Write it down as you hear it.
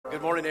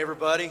Good morning,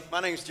 everybody.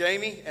 My name's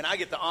Jamie, and I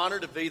get the honor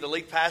to be the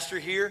lead pastor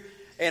here.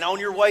 And on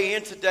your way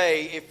in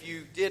today, if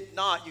you did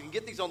not, you can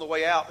get these on the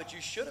way out, but you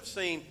should have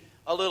seen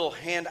a little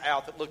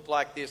handout that looked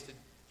like this.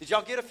 Did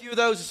y'all get a few of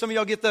those? Did some of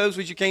y'all get those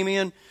as you came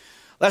in?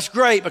 That's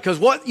great, because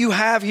what you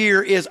have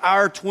here is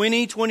our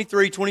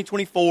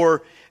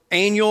 2023-2024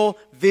 annual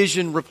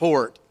vision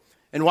report.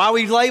 And why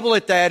we label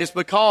it that is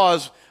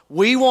because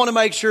we want to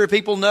make sure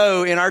people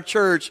know in our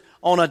church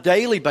on a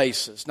daily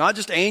basis, not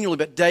just annually,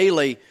 but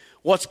daily,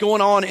 what's going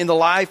on in the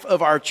life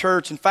of our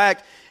church. In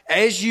fact,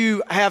 as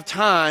you have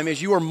time,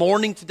 as you are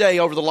mourning today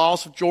over the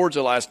loss of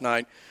Georgia last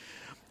night,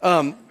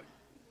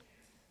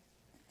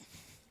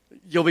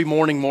 you'll be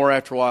mourning more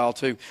after a while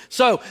too.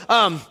 So,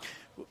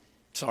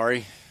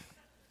 sorry.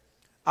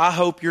 I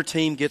hope your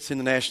team gets in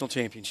the national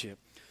championship.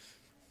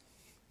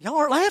 Y'all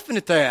aren't laughing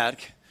at that.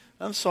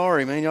 I'm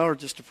sorry, man. Y'all are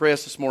just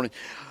depressed this morning.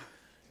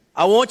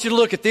 I want you to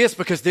look at this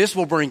because this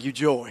will bring you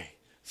joy.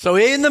 So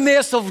in the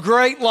midst of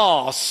great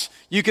loss,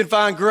 you can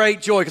find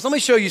great joy. Because let me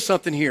show you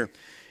something here.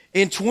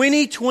 In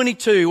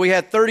 2022, we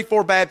had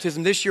 34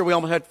 baptisms. This year, we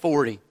almost had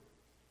 40.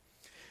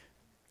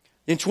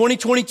 In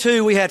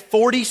 2022, we had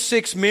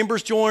 46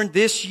 members join.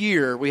 This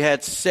year, we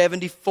had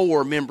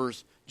 74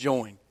 members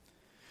join.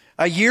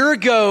 A year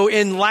ago,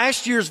 in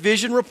last year's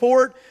vision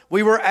report,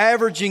 we were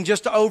averaging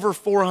just over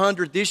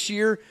 400. This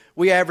year,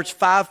 we averaged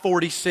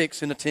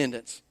 546 in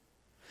attendance.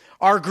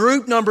 Our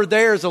group number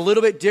there is a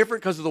little bit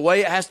different because of the way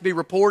it has to be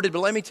reported, but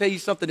let me tell you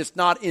something that's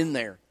not in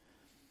there.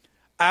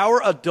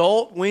 Our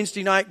adult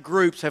Wednesday night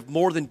groups have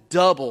more than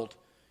doubled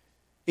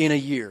in a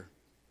year.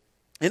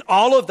 And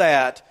all of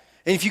that,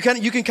 and if you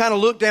can kind of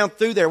look down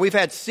through there, we've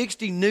had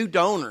 60 new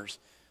donors.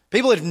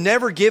 People that have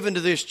never given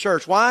to this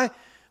church. Why?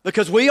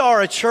 Because we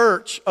are a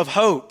church of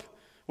hope.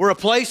 We're a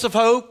place of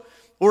hope.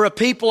 We're a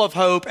people of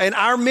hope. And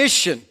our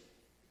mission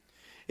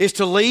is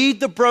to lead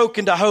the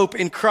broken to hope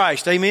in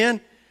Christ. Amen?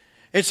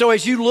 And so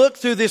as you look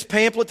through this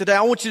pamphlet today,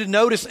 I want you to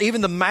notice even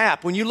the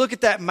map. When you look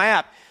at that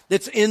map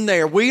that's in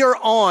there, we are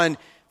on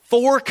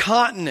 4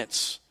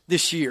 continents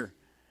this year.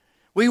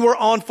 We were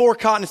on 4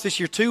 continents this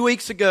year. 2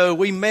 weeks ago,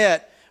 we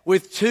met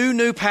with 2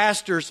 new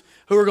pastors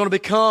who are going to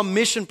become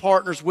mission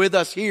partners with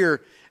us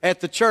here at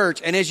the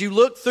church. And as you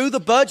look through the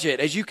budget,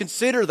 as you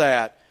consider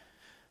that,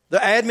 the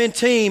admin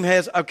team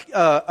has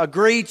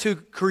agreed to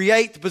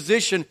create the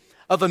position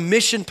of a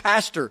mission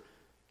pastor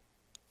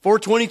for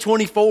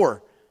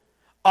 2024.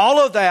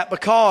 All of that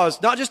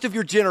because, not just of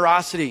your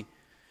generosity,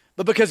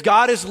 but because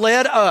God has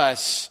led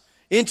us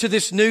into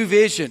this new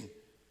vision.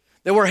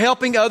 That we're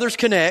helping others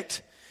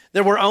connect,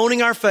 that we're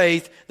owning our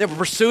faith, that we're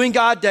pursuing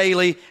God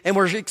daily, and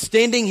we're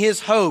extending His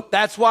hope.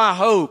 That's why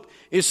hope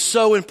is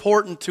so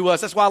important to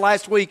us. That's why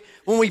last week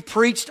when we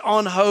preached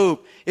on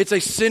hope, it's a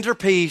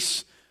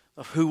centerpiece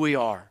of who we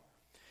are.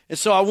 And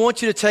so I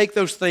want you to take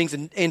those things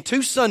and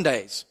 2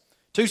 Sundays,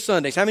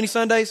 how many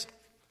Sundays?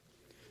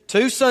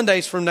 2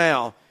 Sundays from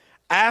now,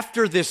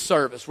 after this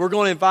service, we're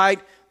going to invite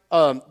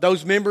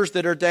those members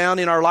that are down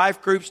in our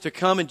life groups to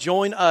come and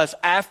join us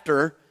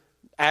after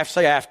the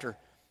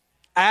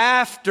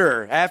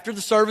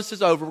service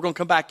is over. We're going to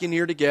come back in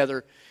here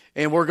together,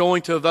 and we're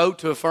going to vote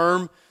to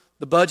affirm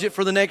the budget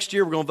for the next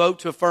year. We're going to vote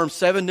to affirm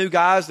 7 new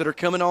guys that are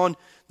coming on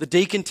the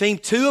deacon team,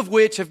 2 of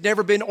which have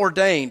never been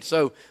ordained.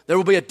 So there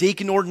will be a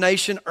deacon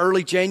ordination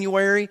early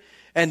January,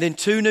 and then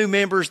 2 new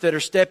members that are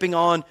stepping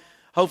on,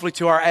 hopefully,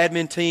 to our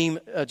admin team,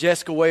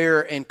 Jessica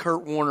Ware and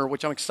Kurt Warner,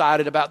 which I'm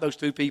excited about those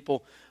 2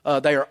 people.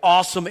 They are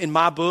awesome in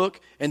my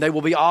book, and they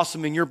will be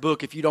awesome in your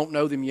book if you don't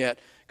know them yet,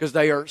 because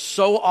they are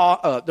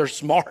they're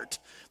smart.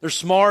 They're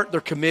smart,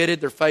 they're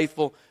committed, they're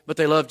faithful, but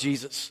they love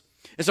Jesus.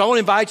 And so I want to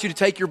invite you to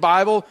take your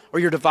Bible or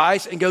your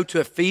device and go to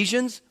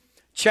Ephesians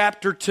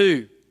chapter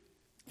 2.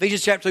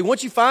 Ephesians chapter 2.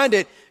 Once you find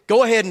it,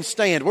 go ahead and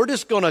stand. We're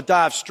just going to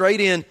dive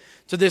straight in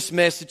to this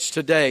message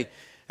today.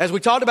 As we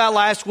talked about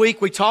last week,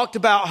 we talked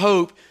about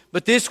hope,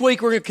 but this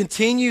week we're going to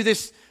continue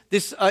this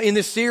in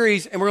this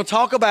series, and we're going to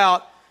talk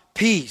about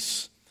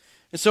peace.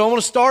 And so I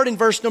want to start in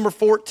verse number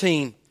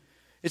 14.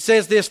 It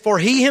says this, "For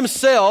He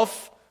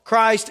Himself,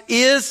 Christ,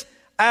 is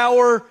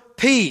our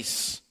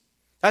peace."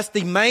 That's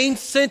the main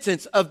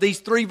sentence of these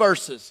 3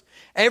 verses.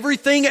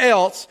 Everything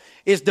else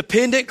is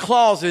dependent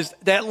clauses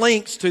that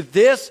links to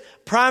this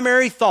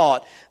primary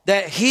thought,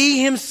 that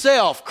He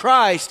Himself,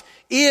 Christ,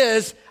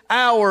 is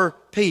our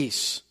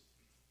peace,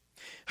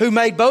 who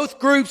made both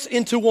groups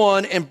into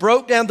one and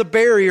broke down the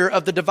barrier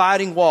of the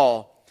dividing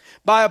wall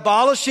by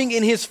abolishing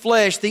in His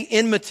flesh the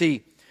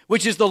enmity,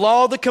 which is the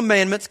law of the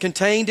commandments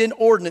contained in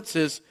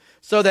ordinances,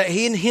 so that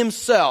in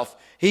Himself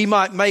He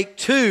might make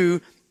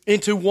 2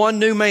 into one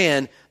new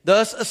man,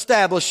 thus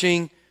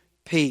establishing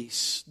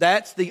peace.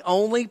 That's the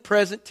only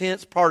present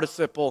tense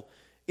participle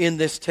in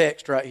this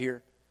text right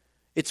here.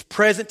 It's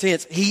present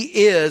tense. He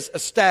is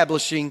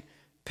establishing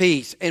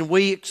peace, and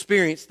we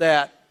experience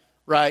that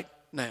right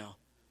now.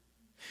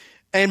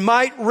 And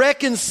might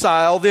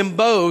reconcile them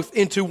both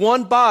into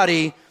one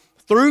body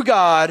through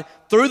God,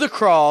 through the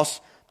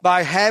cross,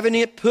 by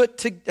having put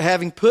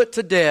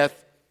to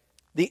death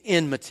the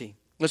enmity.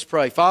 Let's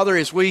pray. Father,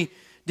 as we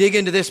dig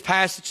into this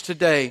passage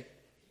today,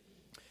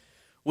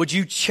 would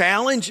you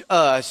challenge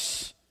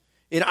us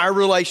in our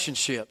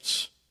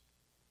relationships?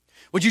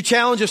 Would you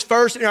challenge us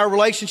first in our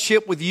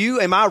relationship with you?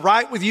 Am I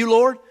right with you,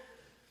 Lord?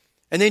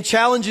 And then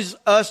challenges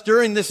us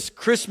during this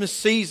Christmas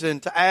season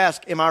to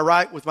ask, am I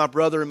right with my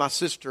brother and my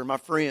sister, my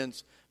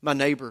friends, my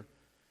neighbor?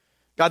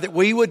 God, that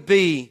we would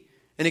be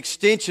an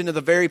extension of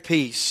the very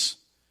peace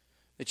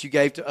that you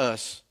gave to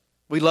us.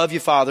 We love you,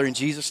 Father, in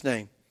Jesus'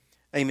 name.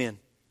 Amen.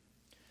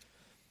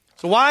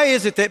 So why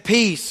is it that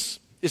peace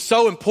is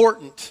so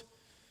important?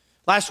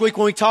 Last week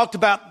when we talked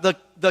about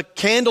the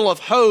candle of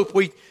hope,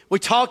 we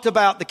talked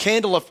about the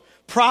candle of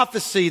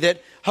prophecy,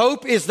 that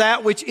hope is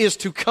that which is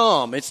to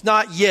come. It's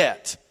not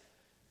yet.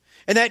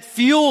 And that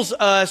fuels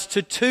us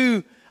to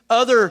two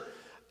other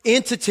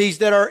entities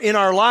that are in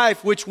our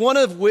life, which one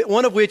of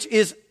which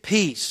is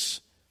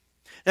peace.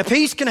 Now,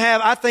 peace can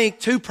have, I think,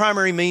 two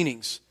primary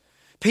meanings.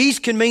 Peace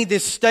can mean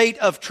this state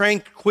of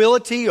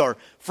tranquility or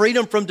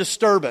freedom from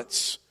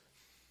disturbance.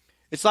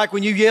 It's like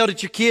when you yelled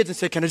at your kids and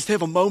said, "Can I just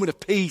have a moment of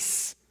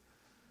peace?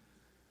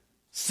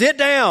 Sit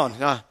down."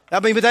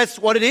 But that's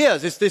what it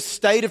is. It's this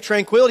state of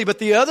tranquility. But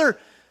the other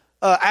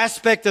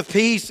aspect of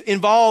peace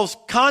involves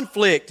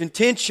conflict and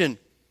tension.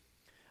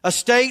 A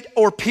state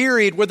or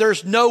period where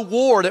there's no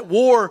war, that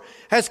war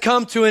has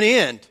come to an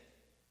end.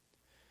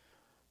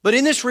 But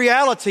in this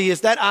reality,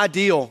 is that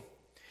ideal?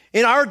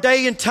 In our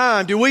day and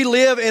time, do we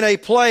live in a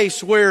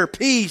place where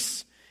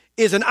peace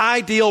is an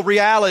ideal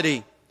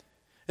reality?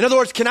 In other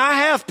words, can I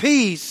have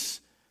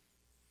peace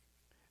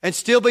and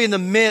still be in the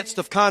midst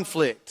of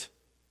conflict?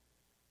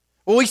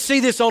 Well, we see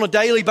this on a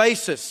daily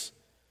basis.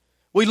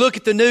 We look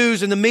at the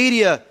news and the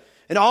media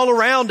and all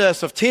around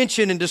us of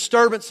tension and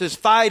disturbances,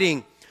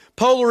 fighting,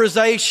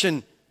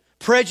 polarization,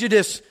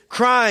 prejudice,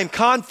 crime,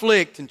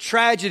 conflict, and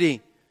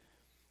tragedy.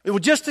 It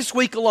was just this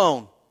week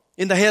alone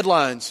in the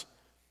headlines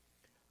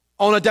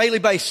on a daily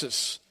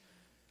basis.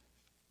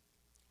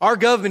 Our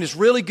government is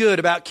really good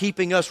about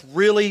keeping us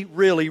really,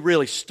 really,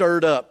 really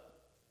stirred up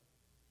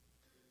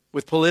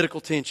with political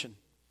tension.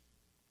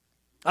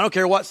 I don't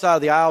care what side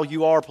of the aisle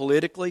you are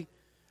politically,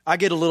 I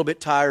get a little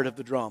bit tired of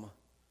the drama.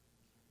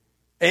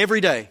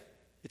 Every day.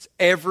 It's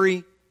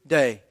every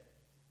day.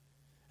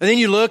 And then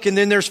you look, and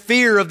then there's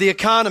fear of the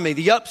economy,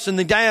 the ups and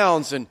the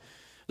downs, and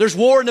there's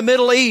war in the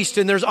Middle East,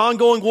 and there's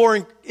ongoing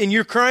war in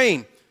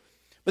Ukraine.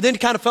 But then to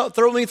kind of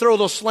throw a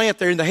little slant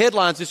there in the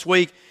headlines this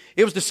week,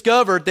 it was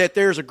discovered that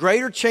there's a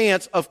greater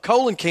chance of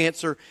colon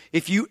cancer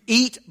if you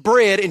eat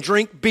bread and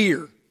drink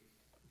beer.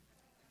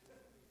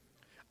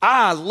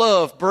 I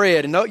love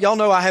bread, and y'all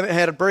know I haven't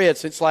had a bread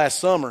since last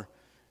summer.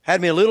 Had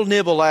me a little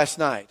nibble last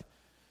night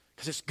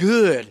because it's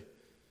good.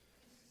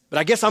 But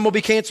I guess I'm going to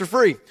be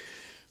cancer-free.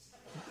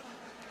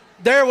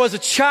 There was a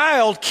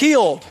child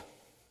killed.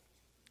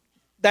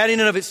 That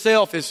in and of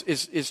itself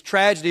is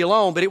tragedy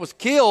alone, but it was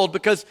killed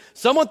because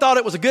someone thought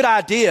it was a good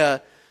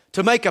idea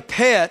to make a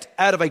pet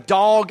out of a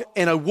dog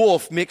and a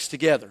wolf mixed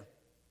together.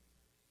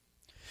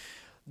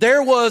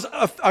 There was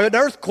an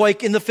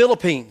earthquake in the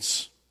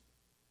Philippines.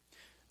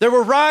 There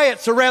were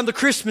riots around the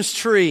Christmas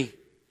tree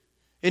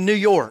in New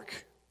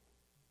York.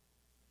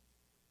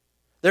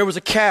 There was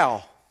a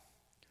cow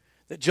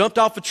that jumped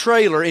off a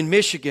trailer in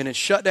Michigan and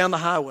shut down the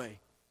highway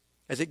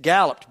as it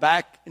galloped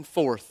back and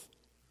forth.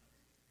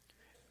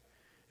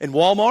 And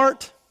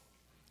Walmart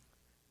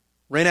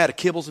ran out of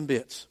kibbles and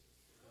bits.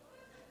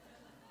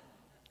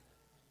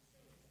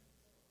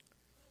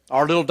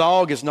 Our little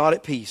dog is not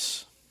at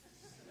peace.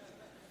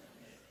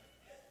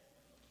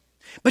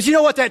 But you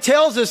know what that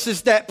tells us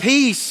is that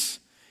peace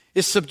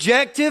is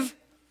subjective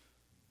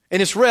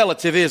and it's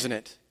relative, isn't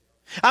it?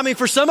 I mean,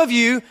 for some of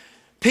you,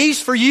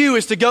 peace for you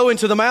is to go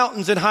into the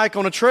mountains and hike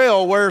on a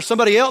trail where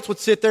somebody else would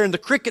sit there and the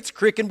crickets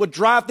cricking would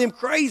drive them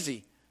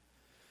crazy.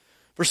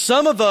 For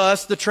some of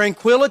us, the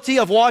tranquility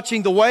of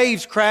watching the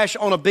waves crash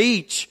on a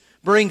beach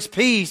brings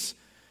peace.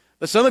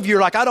 But some of you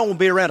are like, I don't want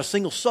to be around a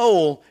single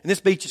soul and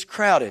this beach is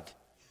crowded.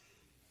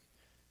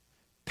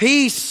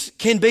 Peace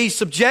can be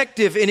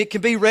subjective and it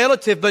can be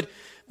relative. But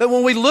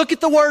when we look at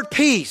the word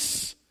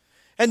peace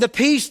and the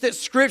peace that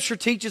Scripture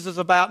teaches us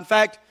about, in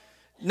fact,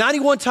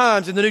 91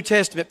 times in the New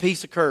Testament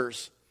peace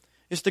occurs.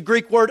 It's the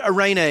Greek word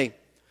eirene.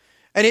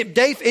 And it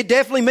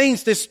definitely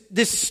means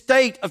this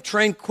state of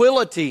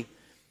tranquility.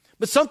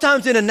 But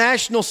sometimes in a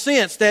national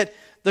sense that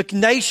the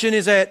nation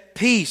is at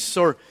peace,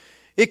 or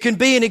it can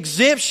be an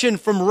exemption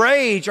from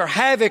rage or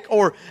havoc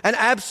or an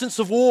absence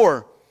of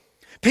war.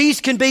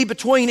 Peace can be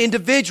between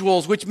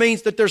individuals, which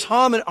means that there's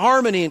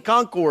harmony and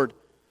concord.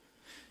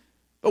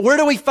 But where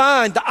do we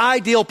find the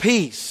ideal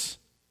peace?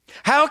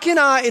 How can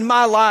I, in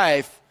my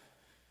life,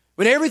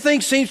 when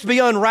everything seems to be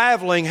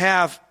unraveling,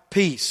 have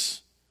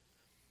peace?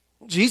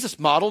 Well, Jesus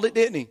modeled it,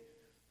 didn't he?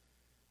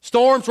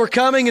 Storms were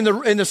coming and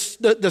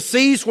the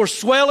seas were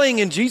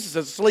swelling and Jesus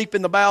is asleep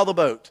in the bow of the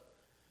boat.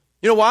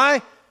 You know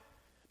why?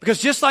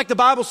 Because just like the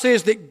Bible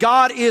says that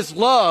God is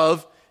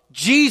love,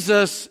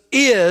 Jesus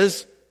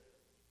is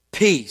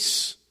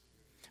peace.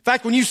 In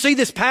fact, when you see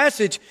this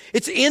passage,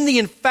 it's in the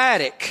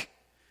emphatic.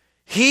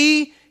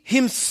 He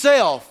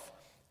himself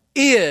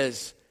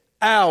is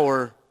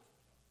our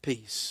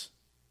peace.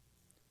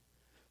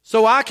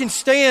 So I can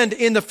stand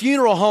in the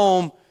funeral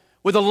home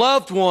with a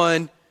loved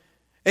one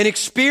and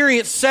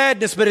experience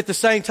sadness, but at the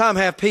same time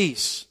have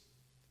peace.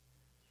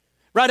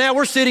 Right now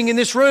we're sitting in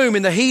this room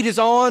and the heat is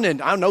on,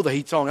 and I know the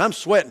heat's on. I'm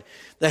sweating.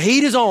 The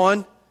heat is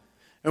on,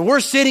 and we're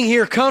sitting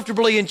here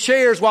comfortably in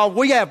chairs while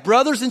we have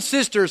brothers and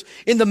sisters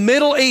in the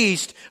Middle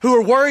East who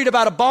are worried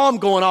about a bomb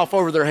going off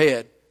over their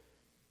head.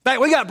 In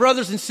fact, we got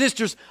brothers and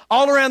sisters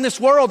all around this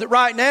world that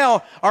right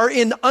now are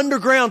in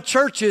underground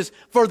churches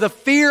for the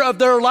fear of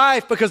their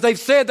life because they've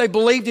said they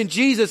believed in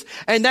Jesus,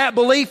 and that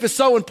belief is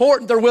so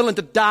important they're willing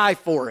to die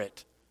for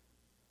it.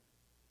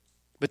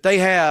 But they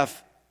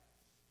have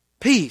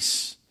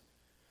peace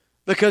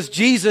because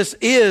Jesus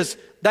is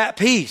that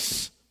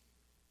peace.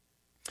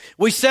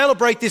 We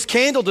celebrate this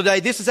candle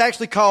today. This is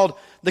actually called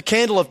the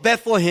candle of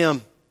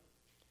Bethlehem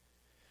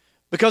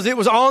because it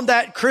was on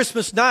that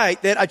Christmas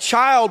night that a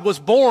child was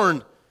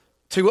born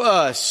to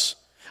us.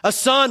 A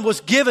son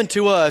was given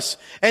to us,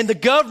 and the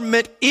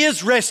government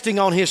is resting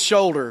on his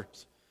shoulders.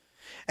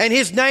 And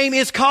his name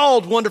is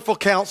called Wonderful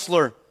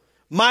Counselor,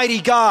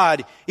 Mighty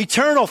God,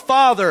 Eternal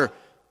Father,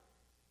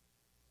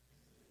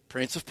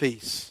 Prince of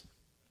Peace.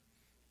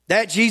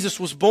 That Jesus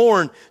was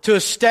born to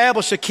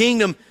establish a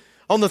kingdom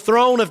on the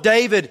throne of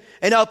David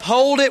and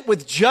uphold it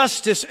with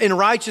justice and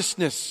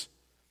righteousness.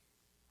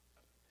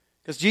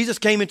 Because Jesus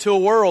came into a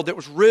world that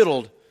was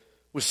riddled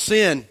with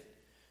sin,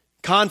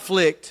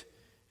 conflict,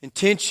 and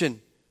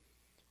tension.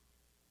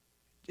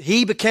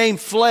 He became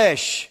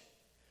flesh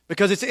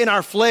because it's in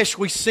our flesh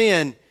we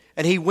sin,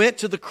 and He went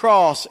to the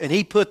cross and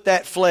He put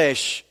that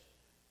flesh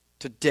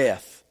to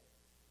death.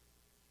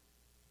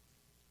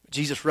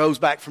 Jesus rose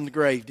back from the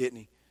grave, didn't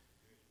He?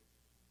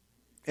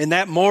 And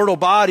that mortal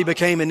body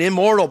became an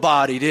immortal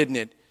body, didn't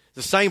it?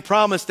 The same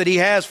promise that He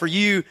has for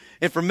you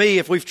and for me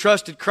if we've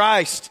trusted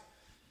Christ.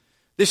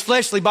 This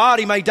fleshly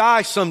body may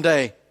die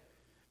someday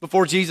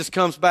before Jesus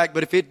comes back,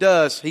 but if it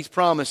does, He's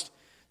promised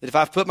that if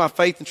I've put my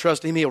faith and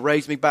trust in Him, He'll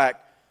raise me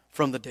back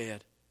from the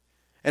dead.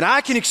 And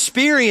I can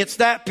experience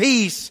that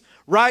peace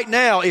right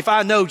now if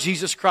I know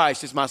Jesus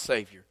Christ is my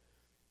Savior.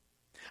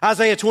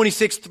 Isaiah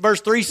 26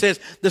 verse 3 says,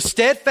 "The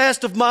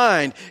steadfast of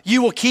mind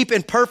you will keep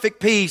in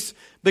perfect peace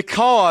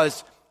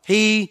because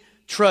He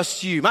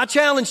trusts you." My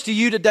challenge to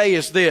you today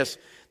is this,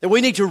 that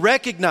we need to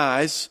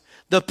recognize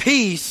the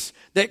peace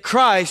that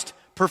Christ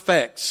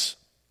perfects.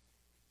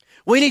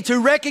 We need to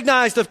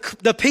recognize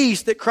the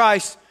peace that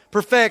Christ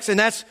perfects, and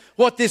that's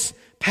what this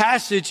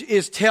passage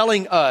is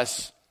telling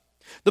us.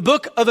 The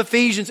book of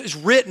Ephesians is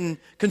written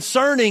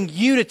concerning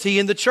unity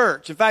in the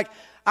church. In fact,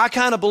 I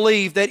kind of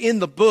believe that in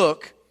the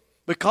book,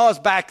 because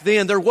back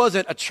then there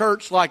wasn't a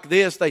church like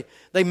this,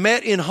 they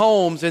met in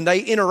homes and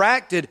they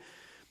interacted,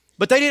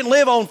 but they didn't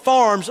live on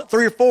farms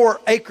 3 or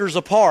 4 acres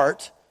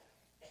apart.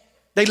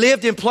 They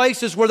lived in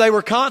places where they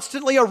were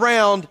constantly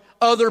around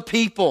other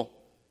people.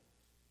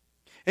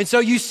 And so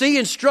you see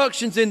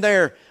instructions in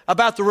there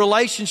about the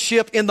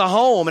relationship in the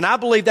home. And I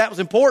believe that was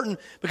important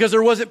because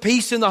there wasn't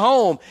peace in the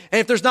home. And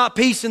if there's not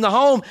peace in the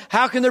home,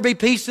 how can there be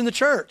peace in the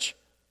church?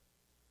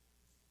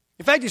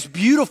 In fact, it's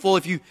beautiful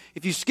if you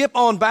skip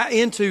on back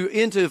into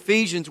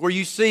Ephesians where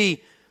you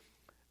see,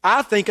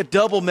 I think, a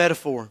double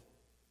metaphor.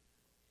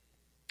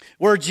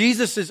 Where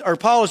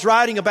Paul is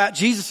writing about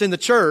Jesus in the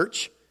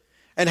church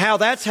and how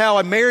that's how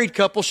a married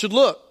couple should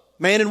look,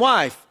 man and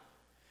wife.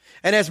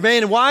 And as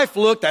man and wife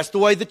look, that's the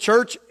way the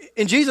church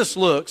in Jesus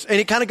looks.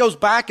 And it kind of goes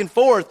back and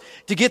forth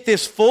to get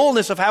this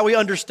fullness of how we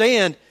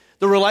understand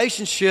the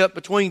relationship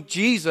between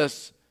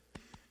Jesus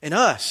and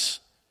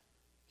us.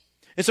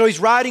 And so he's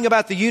writing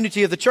about the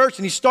unity of the church,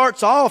 and he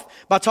starts off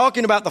by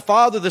talking about the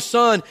Father, the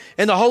Son,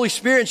 and the Holy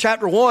Spirit in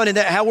chapter 1, and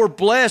that how we're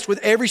blessed with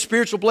every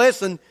spiritual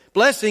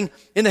blessing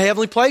in the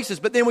heavenly places.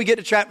 But then we get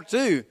to chapter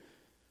 2.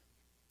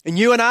 And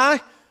you and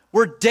I,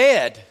 we're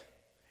dead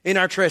in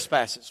our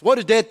trespasses. What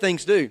do dead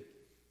things do?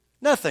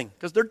 Nothing,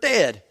 because they're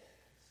dead.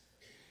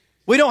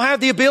 We don't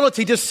have the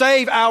ability to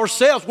save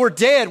ourselves. We're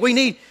dead. We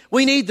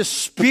need the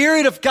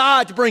Spirit of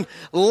God to bring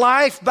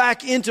life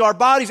back into our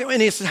bodies.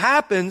 And this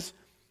happens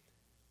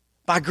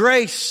by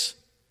grace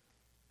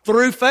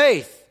through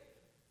faith,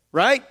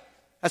 right?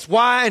 That's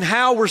why and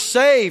how we're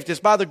saved is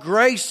by the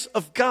grace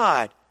of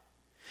God.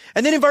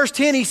 And then in verse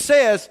 10 he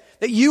says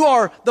that you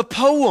are the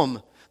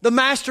poem, the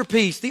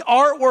masterpiece, the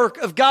artwork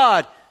of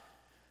God,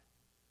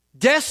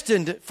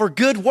 destined for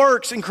good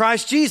works in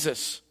Christ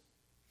Jesus.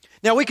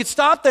 Now we could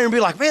stop there and be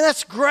like, man,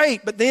 that's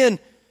great. But then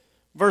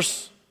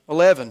verse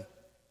 11,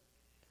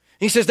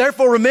 he says,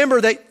 therefore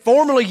remember that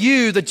formerly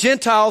you, the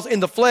Gentiles in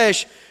the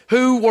flesh,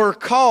 who were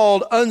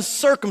called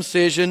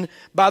uncircumcision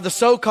by the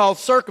so-called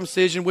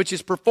circumcision which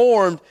is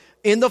performed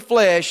in the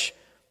flesh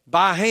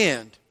by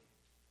hand.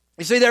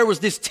 You see, there was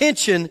this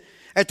tension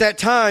at that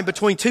time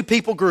between two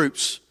people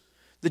groups,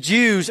 the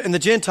Jews and the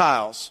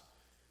Gentiles.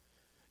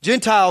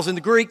 Gentiles in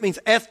the Greek means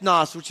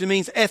ethnos, which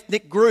means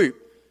ethnic group.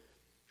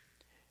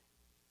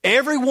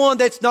 Everyone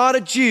that's not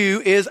a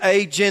Jew is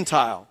a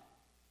Gentile.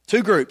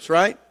 Two groups,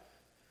 right?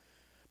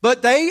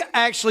 But they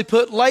actually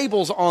put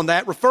labels on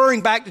that,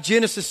 referring back to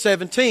Genesis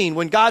 17,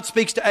 when God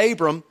speaks to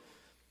Abram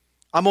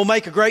I'm going to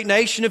make a great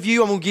nation of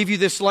you. I'm going to give you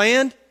this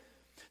land.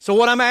 So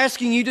what I'm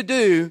asking you to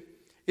do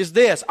is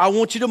this. I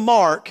want you to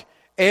mark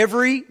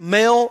every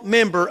male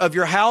member of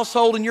your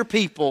household and your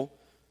people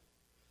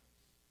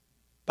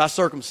by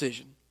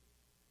circumcision.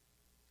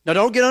 Now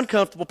don't get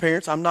uncomfortable,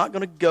 parents. I'm not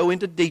going to go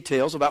into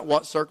details about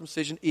what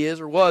circumcision is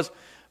or was,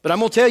 but I'm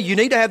going to tell you, you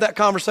need to have that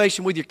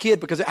conversation with your kid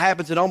because it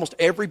happens in almost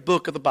every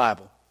book of the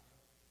Bible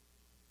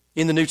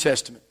in the New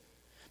Testament.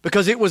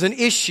 Because it was an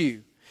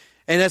issue.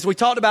 And as we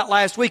talked about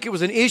last week, it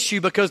was an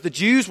issue because the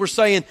Jews were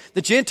saying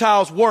the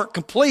Gentiles weren't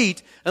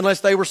complete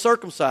unless they were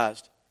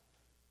circumcised.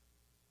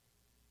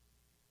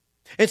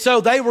 And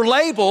so they were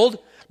labeled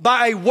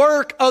by a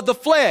work of the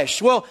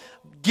flesh. Well,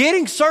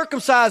 getting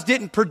circumcised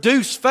didn't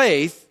produce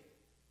faith.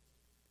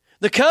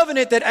 The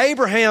covenant that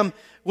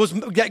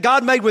that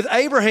God made with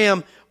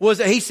Abraham was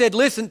that he said,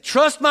 listen,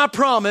 trust my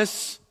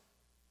promise,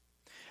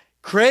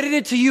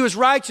 credited to you as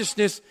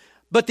righteousness,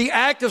 but the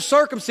act of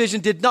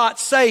circumcision did not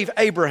save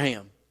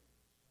Abraham.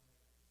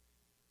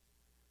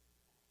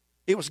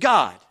 It was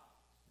God.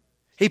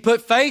 He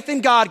put faith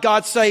in God,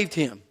 God saved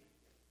him.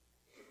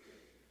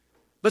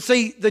 But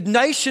see, the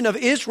nation of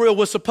Israel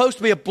was supposed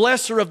to be a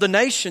blesser of the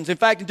nations. In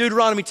fact, in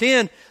Deuteronomy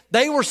 10,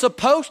 they were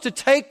supposed to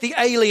take the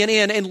alien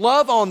in and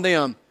love on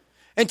them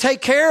and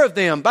take care of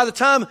them. By the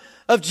time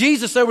of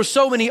Jesus, there were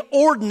so many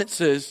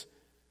ordinances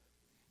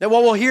that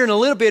what we'll hear in a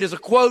little bit is a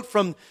quote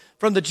from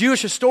the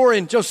Jewish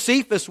historian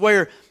Josephus,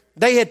 where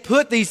they had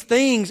put these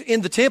things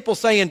in the temple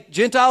saying,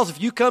 Gentiles, if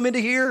you come into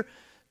here,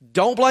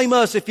 don't blame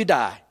us if you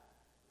die.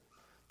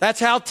 That's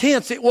how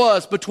tense it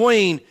was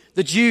between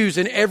the Jews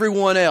and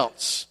everyone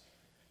else.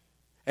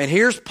 And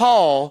here's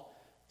Paul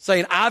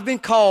saying, I've been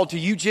called to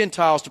you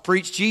Gentiles to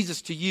preach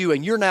Jesus to you,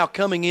 and you're now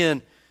coming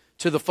in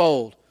to the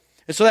fold.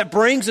 And so that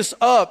brings us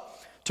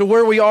up to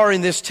where we are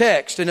in this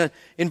text. And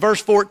in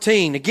verse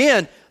 14,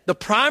 again, the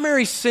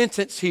primary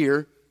sentence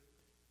here,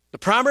 the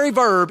primary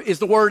verb is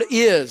the word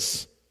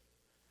is.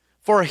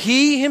 For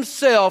he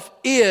himself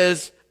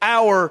is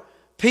our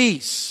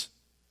peace.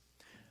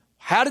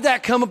 How did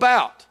that come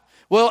about?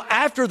 Well,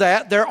 after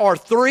that, there are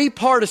three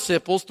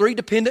participles, three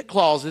dependent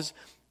clauses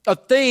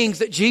of things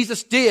that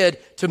Jesus did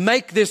to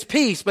make this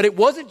peace. But it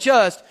wasn't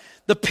just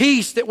the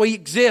peace that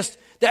we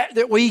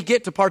that we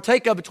get to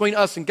partake of between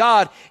us and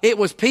God. It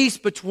was peace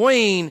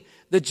between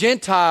the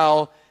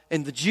Gentile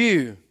and the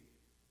Jew.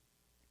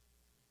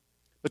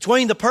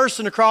 Between the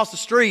person across the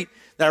street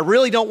that I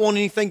really don't want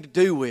anything to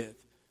do with.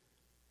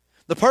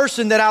 The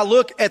person that I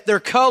look at their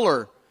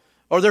color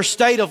or their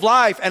state of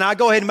life and I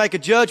go ahead and make a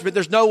judgment.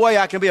 There's no way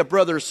I can be a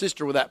brother or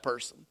sister with that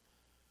person.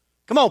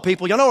 Come on,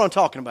 people. Y'all know what I'm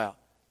talking about.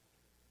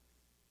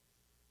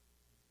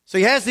 So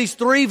he has these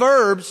three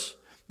verbs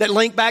that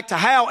link back to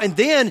how, and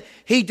then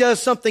he does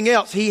something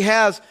else. He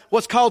has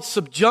what's called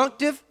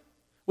subjunctive,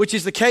 which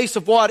is the case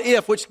of what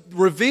if, which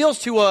reveals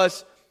to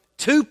us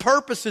two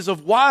purposes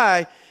of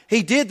why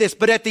he did this.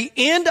 But at the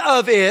end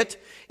of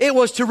it, it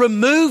was to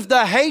remove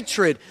the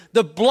hatred,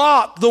 the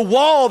block, the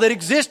wall that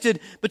existed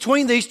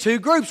between these two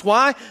groups.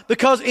 Why?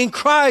 Because in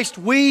Christ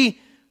we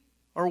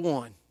are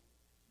one.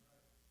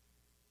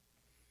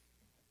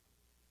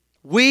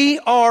 We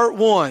are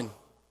one.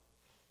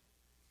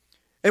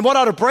 And what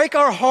ought to break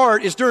our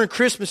heart is during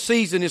Christmas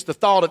season is the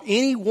thought of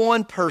any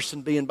one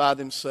person being by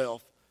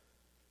themselves.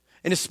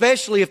 And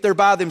especially if they're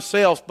by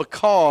themselves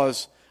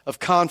because of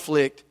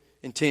conflict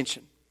and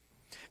tension.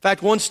 In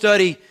fact, one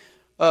study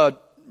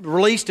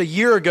released a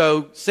year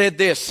ago said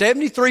this: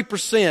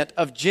 73%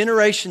 of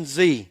Generation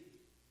Z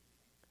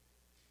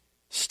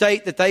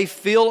state that they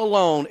feel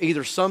alone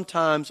either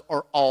sometimes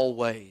or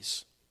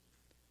always.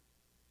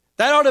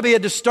 That ought to be a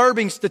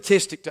disturbing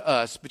statistic to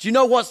us. But you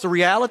know what's the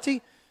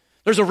reality?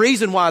 There's a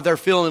reason why they're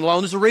feeling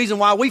alone. There's a reason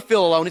why we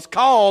feel alone. It's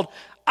called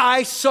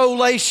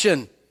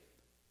isolation.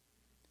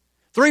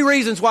 3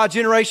 reasons why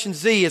Generation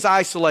Z is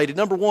isolated.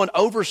 Number 1,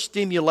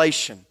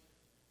 overstimulation.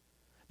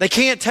 They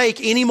can't take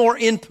any more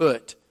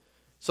input,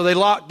 so they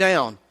lock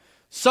down.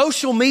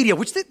 Social media,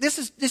 which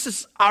this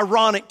is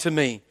ironic to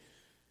me.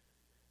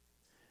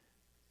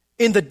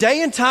 In the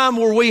day and time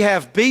where we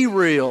have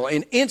BeReal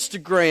and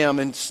Instagram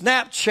and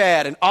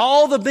Snapchat and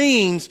all the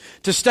means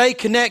to stay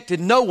connected,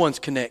 no one's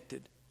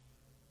connected.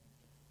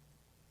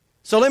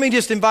 So let me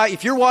just invite,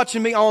 if you're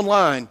watching me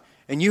online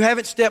and you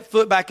haven't stepped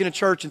foot back in a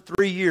church in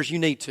 3 years, you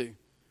need to.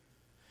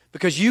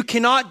 Because you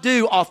cannot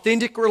do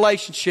authentic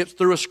relationships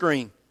through a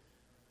screen.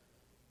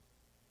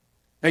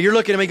 Now you're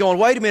looking at me going,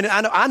 wait a minute,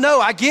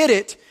 I get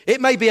it.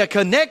 It may be a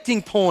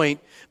connecting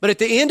point, but at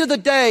the end of the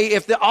day,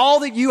 if the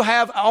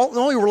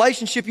only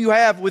relationship you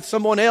have with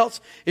someone else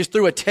is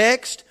through a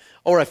text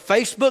or a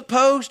Facebook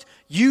post,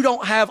 you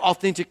don't have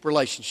authentic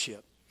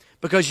relationship.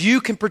 Because you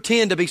can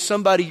pretend to be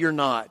somebody you're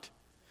not.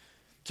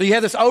 So you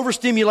have this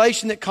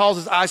overstimulation that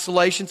causes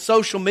isolation,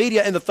 social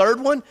media, and the third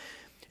one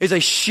is a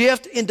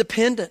shift in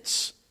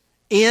dependence.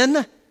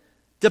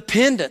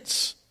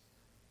 Independence.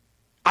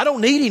 I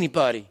don't need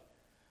anybody.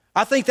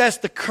 I think that's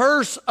the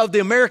curse of the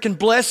American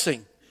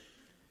blessing.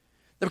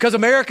 Because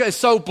America is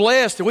so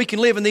blessed that we can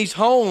live in these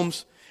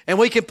homes And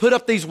we can put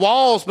up these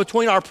walls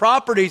between our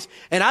properties,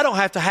 and I don't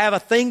have to have a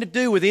thing to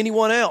do with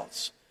anyone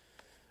else.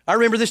 I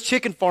remember this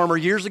chicken farmer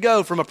years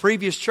ago from a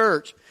previous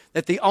church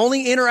that the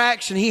only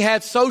interaction he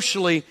had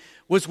socially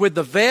was with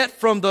the vet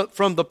from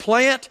the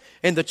plant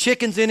and the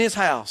chickens in his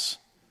house.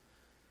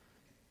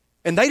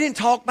 And they didn't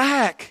talk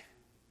back.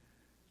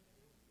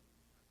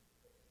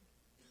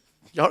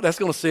 Y'all, that's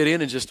going to sit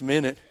in just a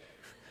minute.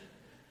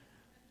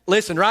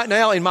 Listen, right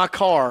now in my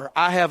car,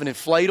 I have an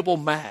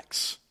inflatable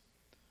Max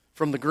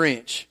from the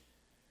Grinch.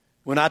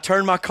 When I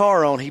turn my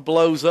car on, he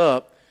blows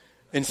up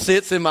and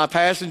sits in my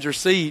passenger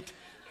seat.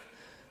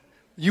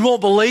 You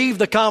won't believe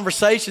the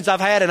conversations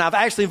I've had, and I've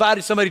actually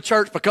invited somebody to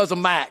church because of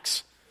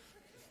Max.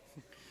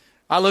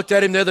 I looked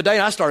at him the other day,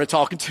 and I started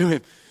talking to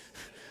him.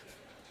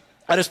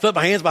 I just put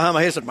my hands behind my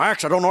head and said,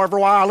 Max, I don't know ever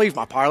why I leave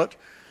my pilot.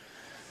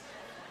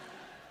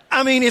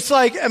 I mean, it's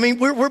like, I mean,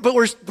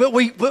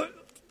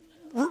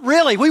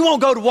 really, we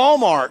won't go to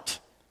Walmart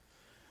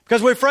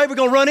because we're afraid we're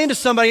going to run into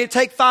somebody and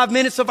take 5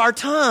 minutes of our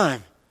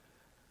time.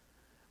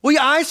 We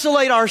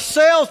isolate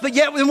ourselves, but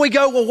yet when we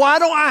go, well, why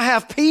don't I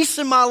have peace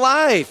in my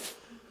life?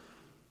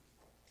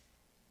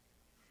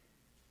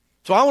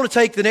 So I want to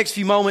take the next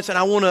few moments and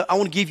I want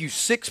to give you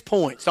 6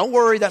 points. Don't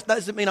worry, that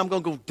doesn't mean I'm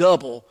going to go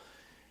double.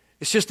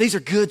 It's just these are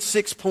good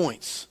 6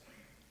 points.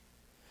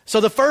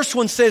 So the first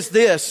one says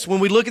this, when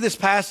we look at this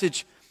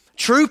passage,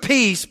 true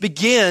peace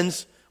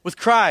begins with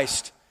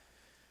Christ.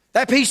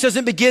 That peace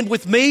doesn't begin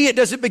with me. It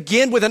doesn't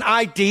begin with an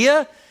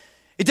idea.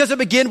 It doesn't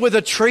begin with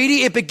a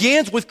treaty. It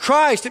begins with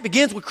Christ. It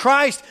begins with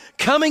Christ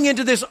coming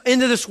into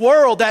this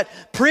world, that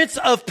Prince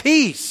of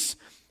Peace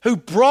who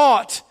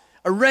brought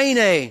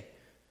Irene.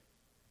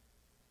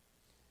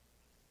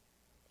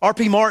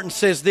 R.P. Martin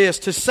says this,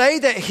 to say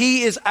that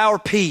he is our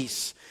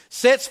peace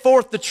sets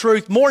forth the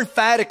truth more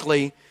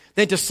emphatically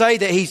than to say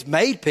that he's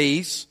made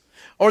peace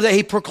or that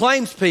he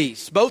proclaims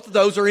peace. Both of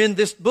those are in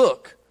this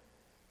book.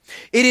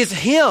 It is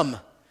him,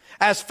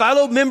 as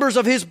fellow members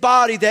of his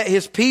body, that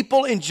his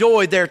people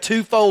enjoyed their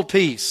twofold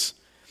peace.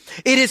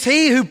 It is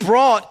he who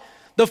brought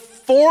the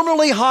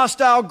formerly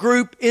hostile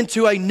group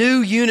into a new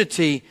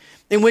unity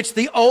in which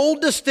the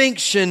old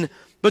distinction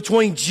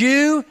between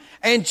Jew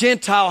and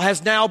Gentile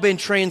has now been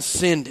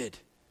transcended.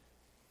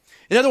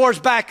 In other words,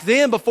 back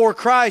then, before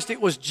Christ,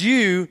 it was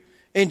Jew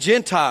and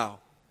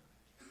Gentile.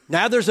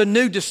 Now there's a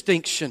new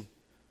distinction.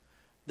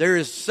 There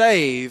is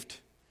saved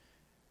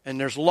and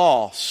there's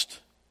lost.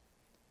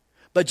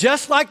 But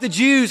just like the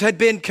Jews had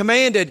been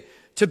commanded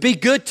to be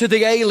good to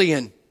the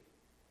alien,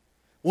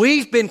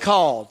 we've been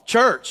called,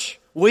 church,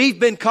 we've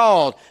been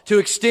called to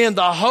extend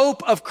the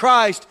hope of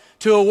Christ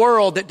to a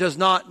world that does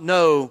not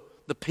know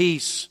the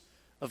peace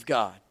of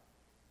God.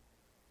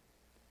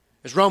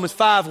 As Romans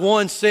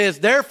 5:1 says,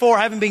 therefore,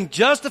 having been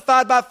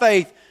justified by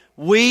faith,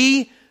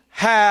 we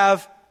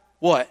have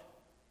what?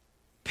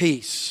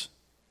 Peace.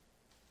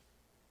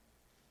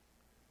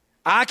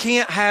 I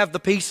can't have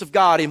the peace of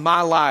God in my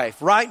life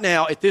right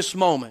now at this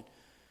moment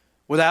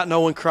without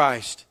knowing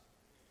Christ.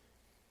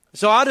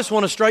 So I just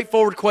want a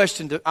straightforward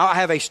question. I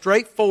have a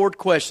straightforward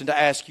question to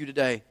ask you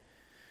today.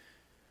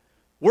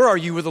 Where are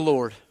you with the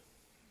Lord?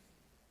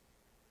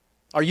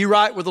 Are you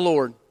right with the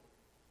Lord?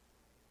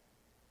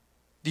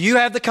 Do you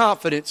have the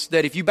confidence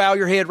that if you bow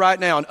your head right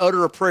now and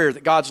utter a prayer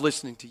that God's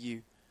listening to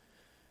you?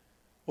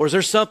 Or is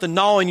there something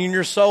gnawing in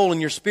your soul and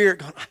your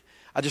spirit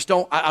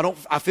going,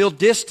 I feel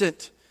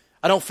distant.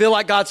 I don't feel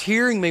like God's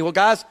hearing me. Well,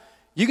 guys,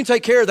 you can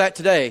take care of that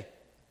today.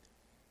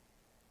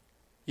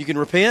 You can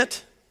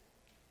repent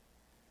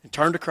and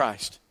turn to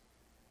Christ.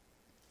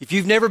 If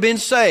you've never been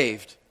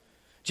saved,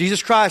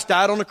 Jesus Christ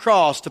died on the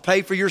cross to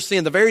pay for your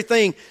sin, the very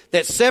thing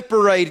that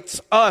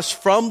separates us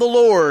from the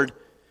Lord.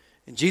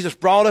 And Jesus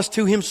brought us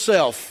to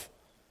himself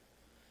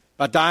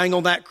by dying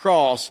on that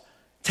cross,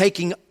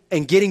 taking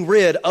and getting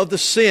rid of the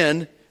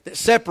sin that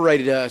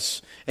separated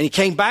us. And he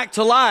came back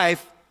to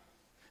life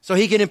so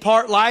he can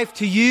impart life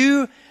to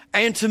you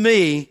and to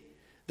me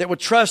that would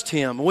trust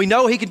him. We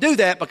know he can do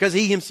that because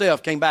he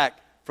himself came back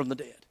from the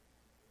dead.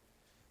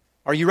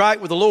 Are you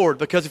right with the Lord?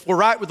 Because if we're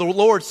right with the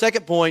Lord,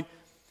 second point,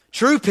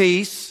 true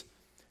peace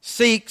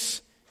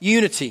seeks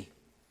unity.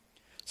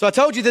 So I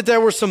told you that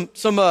there were some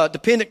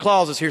dependent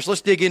clauses here, so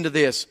let's dig into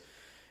this.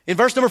 In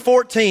verse number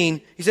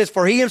 14, he says,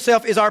 for he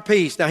himself is our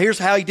peace. Now here's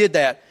how he did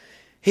that.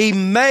 He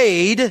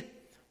made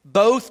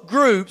both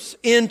groups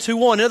into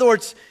one. In other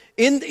words,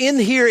 in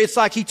here, it's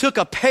like he took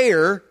a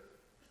pair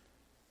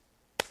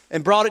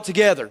and brought it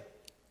together.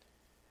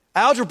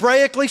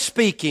 Algebraically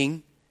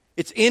speaking,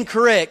 it's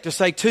incorrect to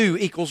say 2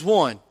 equals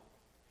 1.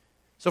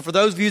 So for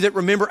those of you that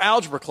remember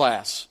algebra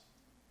class,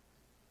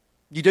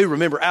 you do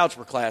remember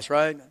algebra class,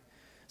 right?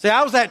 See,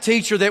 I was that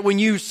teacher that when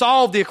you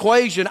solved the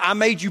equation, I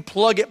made you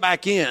plug it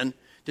back in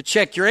to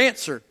check your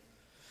answer.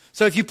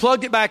 So if you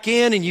plugged it back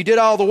in and you did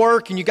all the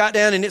work and you got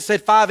down and it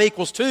said 5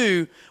 equals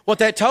 2, what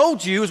that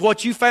told you is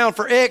what you found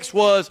for X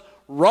was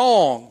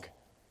wrong.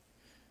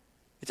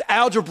 It's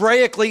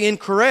algebraically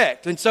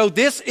incorrect. And so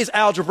this is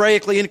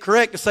algebraically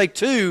incorrect to say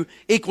 2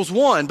 equals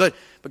 1. But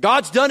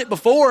God's done it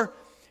before.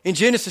 in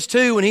Genesis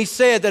 2 when he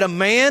said that a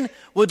man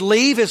would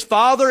leave his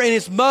father and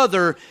his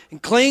mother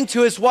and cling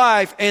to his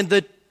wife, and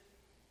the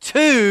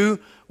two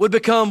would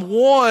become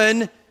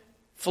one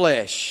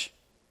flesh.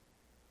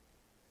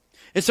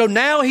 And so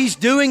now he's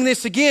doing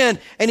this again,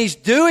 and he's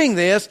doing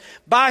this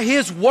by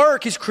his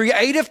work, his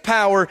creative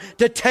power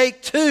to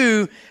take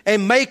two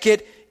and make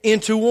it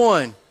into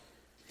one.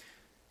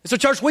 And so,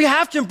 church, we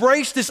have to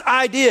embrace this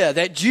idea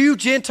that Jew,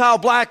 Gentile,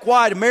 black,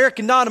 white,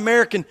 American,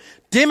 non-American,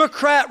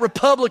 Democrat,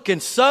 Republican,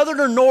 Southern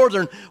or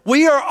Northern,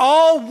 we are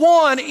all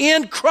one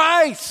in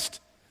Christ.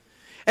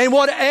 And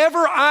whatever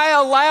I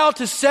allow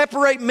to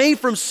separate me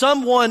from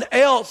someone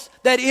else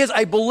that is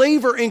a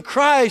believer in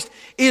Christ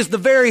is the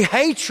very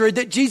hatred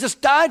that Jesus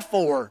died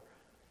for.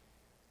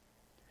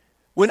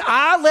 When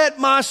I let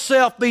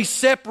myself be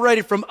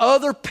separated from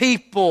other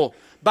people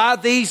by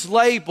these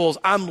labels,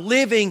 I'm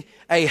living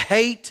a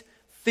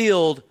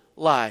hate-filled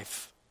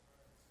life.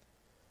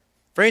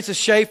 Francis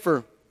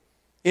Schaeffer,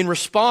 in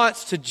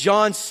response to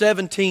John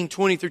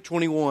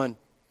 17:20-21,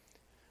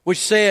 which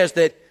says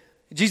that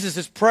Jesus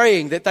is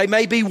praying that they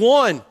may be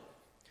one,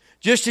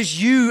 just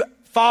as you,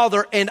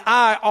 Father, and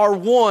I are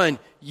one,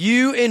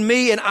 you and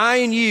me and I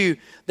and you,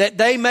 that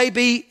they may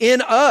be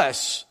in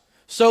us,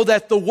 so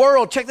that the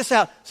world, check this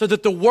out, so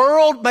that the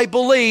world may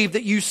believe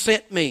that you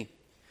sent me.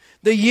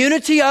 The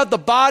unity of the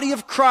body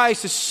of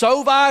Christ is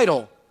so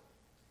vital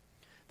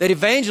that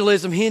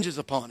evangelism hinges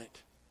upon it.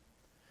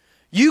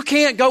 You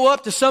can't go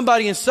up to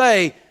somebody and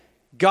say,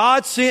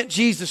 God sent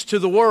Jesus to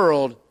the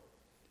world,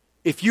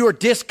 if you are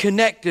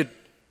disconnected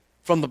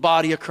from the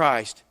body of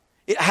Christ.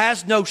 It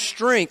has no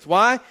strength.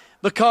 Why?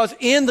 Because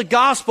in the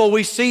gospel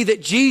we see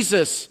that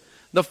Jesus,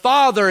 the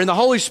Father, and the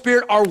Holy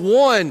Spirit are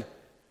one.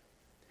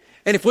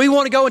 And if we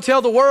want to go and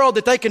tell the world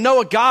that they can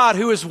know a God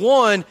who is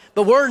one,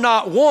 but we're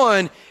not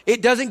one,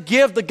 it doesn't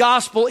give the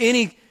gospel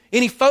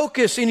any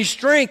focus, any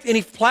strength,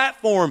 any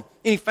platform,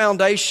 any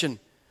foundation.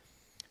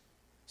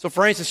 So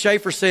Francis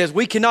Schaeffer says,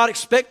 we cannot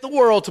expect the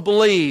world to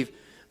believe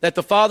that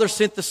the Father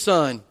sent the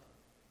Son.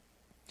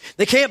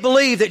 They can't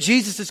believe that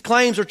Jesus'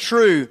 claims are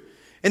true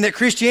and that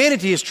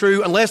Christianity is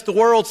true unless the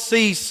world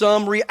sees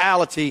some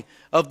reality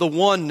of the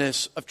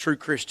oneness of true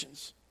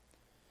Christians.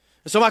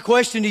 And so my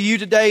question to you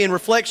today in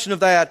reflection of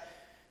that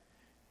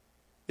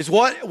is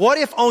what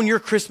if on your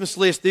Christmas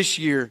list this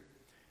year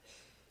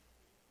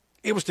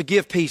it was to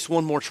give peace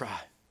one more try?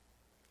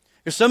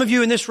 Because some of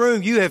you in this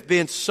room, you have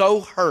been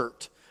so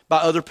hurt by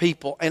other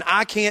people, and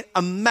I can't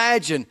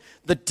imagine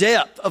the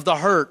depth of the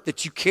hurt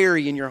that you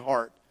carry in your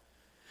heart.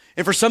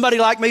 And for somebody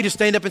like me to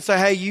stand up and say,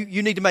 hey,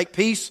 you need to make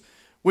peace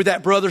with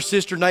that brother,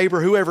 sister, neighbor,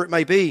 whoever it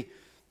may be.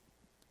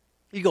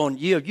 You're going,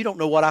 yeah, you don't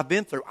know what I've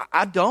been through.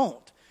 I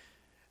don't.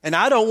 And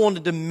I don't want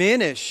to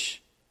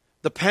diminish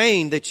the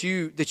pain that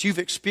you've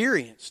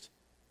experienced.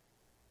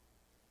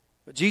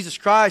 But Jesus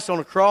Christ on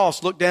the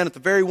cross looked down at the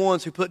very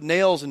ones who put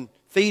nails and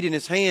feet in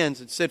his hands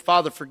and said,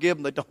 Father, forgive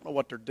them. They don't know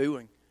what they're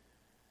doing.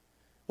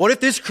 What if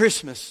this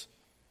Christmas,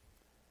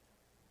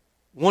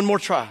 one more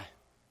try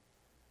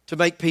to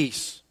make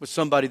peace with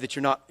somebody that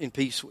you're not in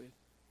peace with?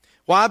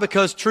 Why?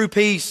 Because true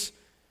peace,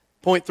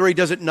 point 3,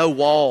 doesn't know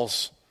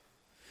walls.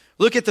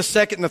 Look at the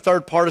second and the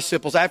third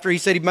participles. After he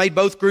said he made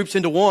both groups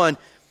into one,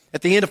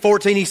 at the end of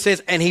 14 he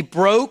says, and he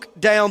broke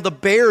down the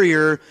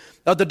barrier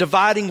of the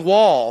dividing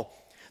wall.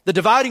 The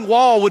dividing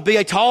wall would be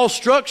a tall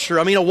structure.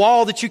 A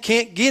wall that you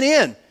can't get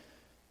in.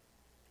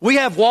 We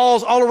have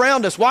walls all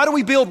around us. Why do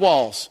we build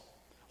walls?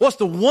 What's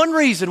the one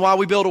reason why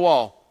we build a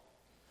wall?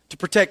 To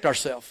protect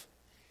ourselves.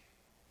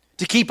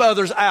 To keep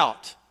others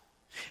out.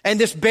 And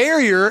this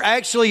barrier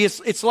actually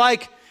it's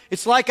like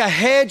a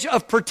hedge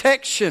of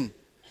protection,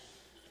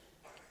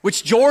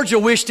 which Georgia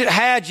wished it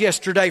had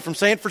yesterday from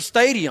Sanford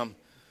Stadium.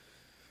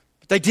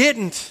 But they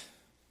didn't.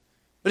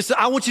 But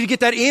I want you to get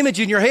that image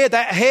in your head.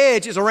 That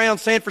hedge is around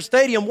Sanford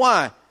Stadium.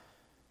 Why?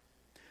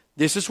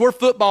 This is where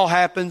football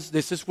happens.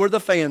 This is where the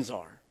fans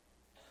are.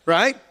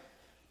 Right?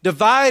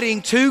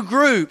 Dividing two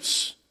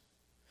groups.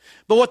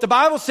 But what the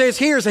Bible says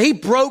here is that he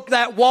broke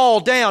that wall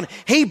down.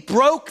 He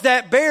broke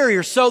that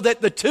barrier so that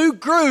the two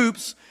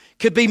groups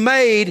could be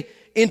made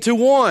into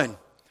one.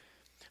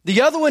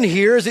 The other one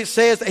here is it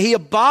says that he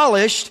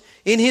abolished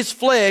in his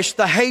flesh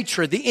the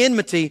hatred, the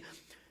enmity,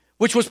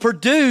 which was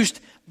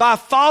produced by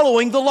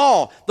following the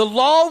law. The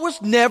law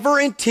was never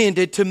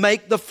intended to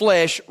make the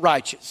flesh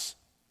righteous.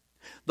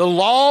 The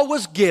law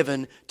was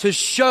given to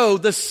show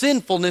the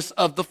sinfulness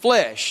of the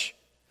flesh.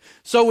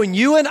 So when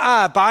you and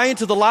I buy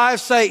into the lie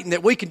of Satan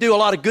that we can do a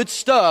lot of good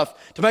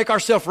stuff to make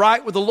ourselves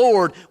right with the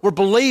Lord, we're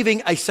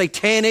believing a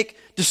satanic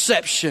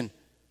deception.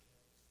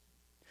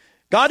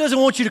 God doesn't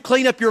want you to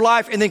clean up your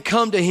life and then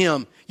come to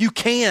Him. You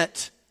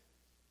can't.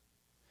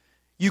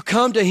 You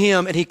come to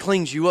Him and He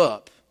cleans you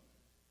up.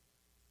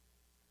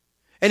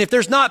 And if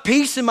there's not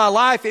peace in my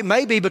life, it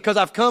may be because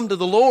I've come to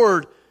the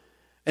Lord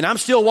and I'm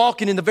still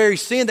walking in the very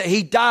sin that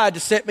He died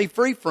to set me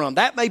free from.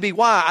 That may be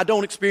why I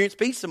don't experience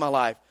peace in my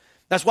life.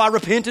 That's why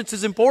repentance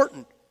is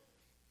important.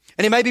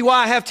 And it may be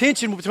why I have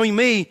tension between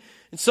me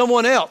and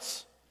someone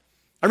else.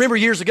 I remember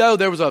years ago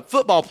there was a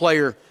football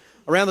player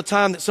around the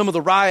time that some of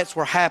the riots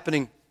were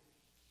happening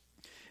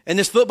And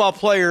this football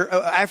player,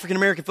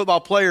 African-American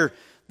football player,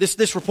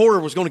 this reporter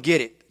was going to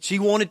get it. She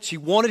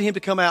wanted him to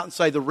come out and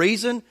say the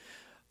reason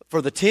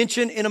for the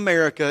tension in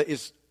America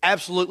is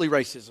absolutely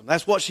racism.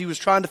 That's what she was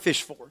trying to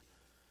fish for.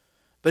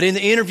 But in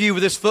the interview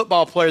with this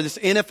football player, this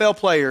NFL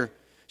player,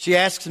 she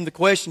asks him the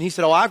question. He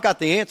said, "Oh, I've got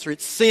the answer.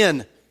 It's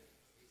sin.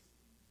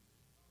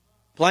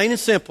 Plain and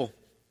simple.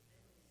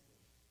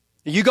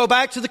 You go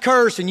back to the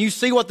curse and you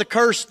see what the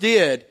curse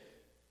did.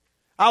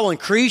 I will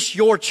increase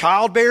your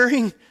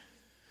childbearing.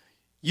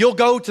 You'll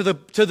go to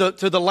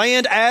the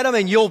land, Adam,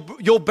 and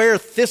you'll bear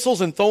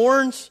thistles and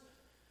thorns.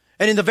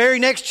 And in the very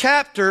next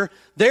chapter,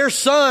 their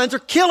sons are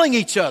killing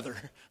each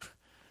other."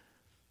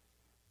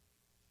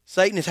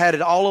 Satan has had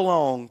it all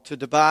along to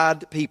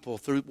divide people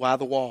by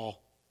the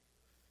wall.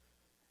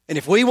 And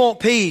if we want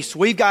peace,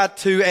 we've got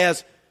to,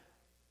 as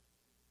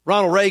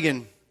Ronald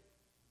Reagan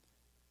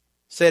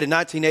said in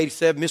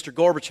 1987, Mr.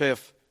 Gorbachev,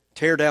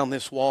 tear down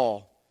this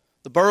wall.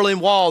 The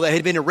Berlin Wall that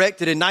had been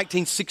erected in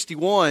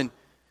 1961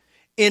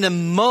 in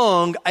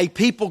among a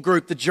people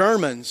group, the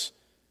Germans.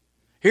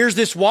 Here's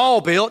this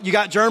wall built. You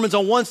got Germans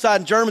on one side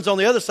and Germans on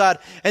the other side,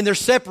 and they're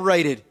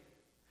separated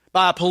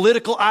by a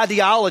political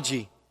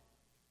ideology.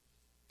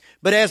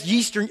 But as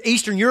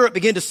Eastern Europe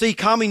began to see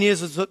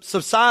communism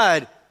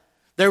subside,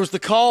 there was the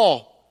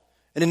call.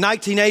 And in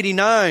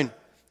 1989,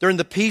 during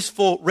the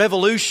peaceful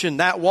revolution,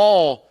 that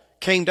wall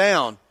came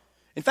down.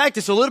 In fact,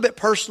 it's a little bit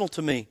personal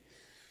to me,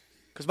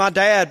 because my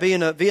dad,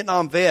 being a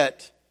Vietnam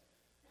vet,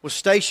 was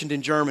stationed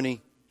in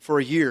Germany for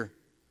a year.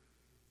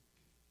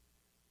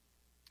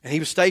 And he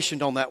was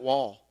stationed on that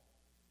wall.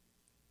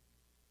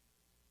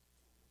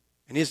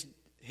 And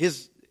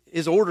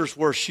his orders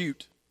were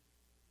shoot.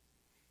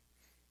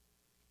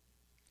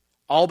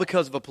 All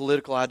because of a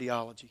political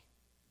ideology.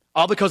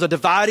 All because of a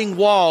dividing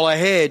wall, a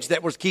hedge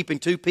that was keeping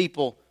two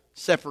people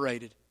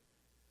separated.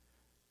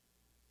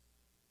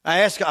 I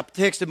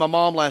texted my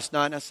mom last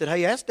night and I said,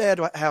 "Hey, ask Dad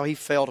how he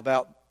felt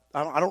about,"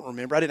 I don't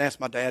remember. I didn't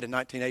ask my dad in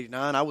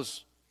 1989. I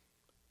was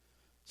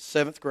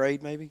 7th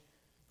grade maybe.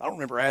 I don't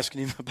remember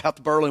asking him about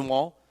the Berlin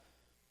Wall.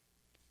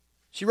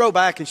 She wrote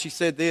back and she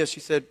said this. She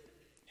said,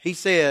 "He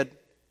said,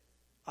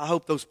 I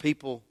hope those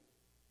people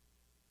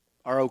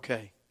are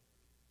okay."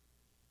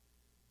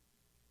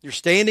 You're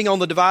standing on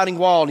the dividing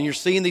wall and you're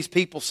seeing these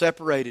people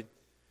separated.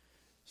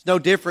 It's no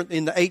different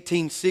in the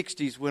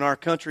 1860s when our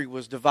country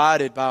was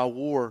divided by a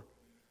war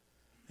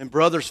and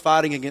brothers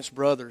fighting against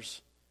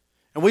brothers.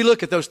 And we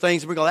look at those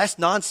things and we go, "That's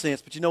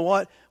nonsense." But you know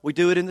what? We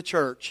do it in the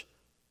church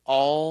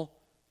all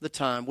the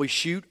time. We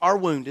shoot our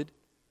wounded.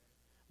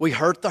 We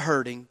hurt the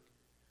hurting.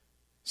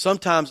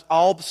 Sometimes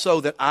all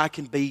so that I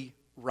can be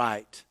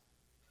right.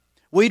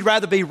 We'd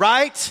rather be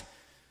right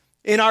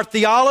in our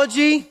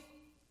theology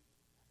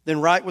than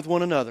right with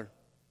one another.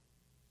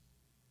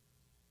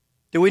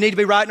 Do we need to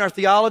be right in our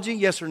theology?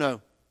 Yes or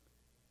no?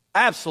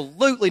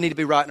 Absolutely need to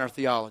be right in our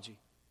theology.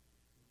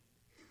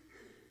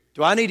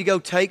 Do I need to go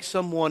take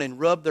someone and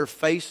rub their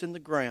face in the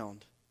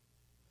ground,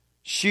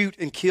 shoot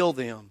and kill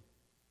them?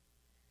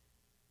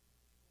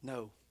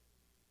 No.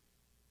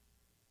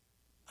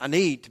 I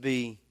need to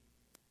be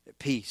at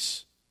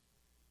peace.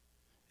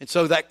 And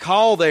so that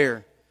call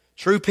there,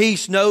 true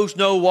peace knows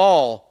no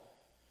wall.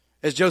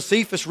 As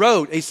Josephus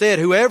wrote, he said,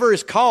 "Whoever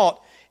is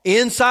caught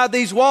inside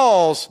these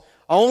walls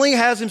only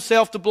has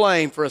himself to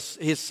blame for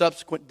his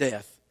subsequent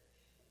death."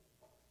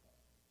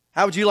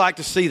 How would you like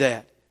to see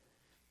that?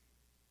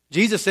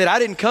 Jesus said, "I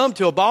didn't come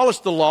to abolish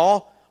the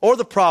law or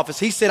the prophets."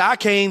 He said, "I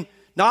came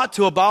not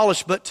to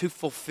abolish, but to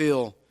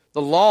fulfill."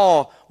 The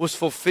law was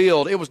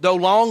fulfilled. It was no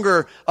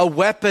longer a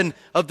weapon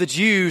of the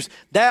Jews.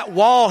 That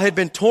wall had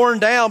been torn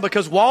down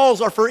because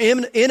walls are for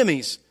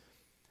enemies.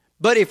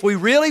 But if we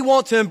really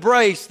want to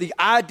embrace the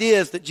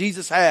ideas that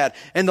Jesus had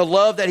and the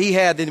love that He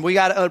had, then we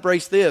got to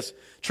embrace this.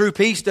 True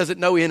peace doesn't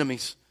know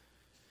enemies.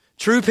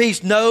 True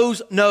peace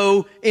knows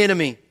no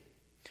enemy.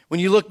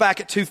 When you look back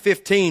at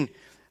 2:15,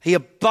 He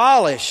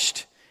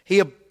abolished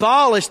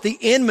the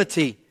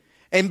enmity.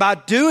 And by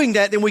doing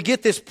that, then we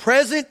get this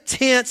present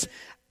tense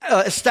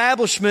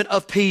establishment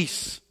of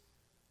peace.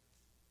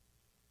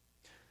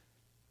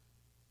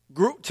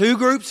 Two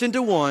groups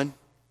into one.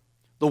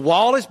 The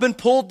wall has been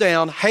pulled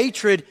down.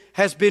 Hatred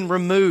has been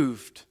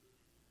removed.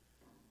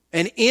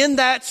 And in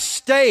that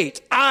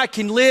state, I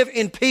can live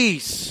in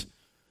peace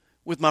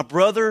with my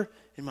brother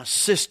and my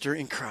sister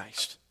in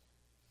Christ.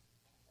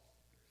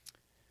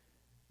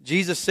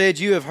 Jesus said,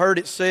 "You have heard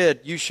it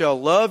said, you shall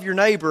love your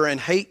neighbor and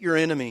hate your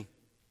enemy.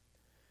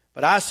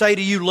 But I say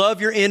to you,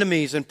 love your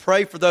enemies and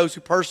pray for those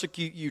who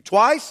persecute you."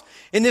 Twice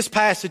in this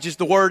passage is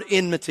the word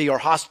enmity or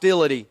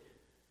hostility.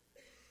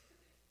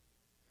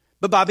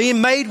 But by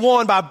being made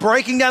one, by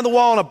breaking down the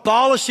wall and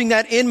abolishing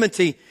that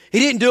enmity, He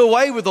didn't do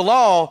away with the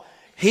law.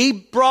 He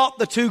brought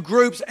the two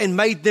groups and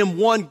made them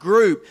one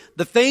group.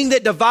 The thing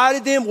that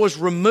divided them was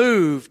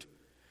removed.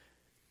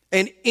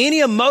 And any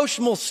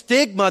emotional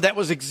stigma that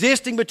was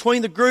existing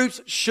between the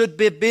groups should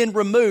have been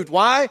removed.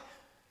 Why?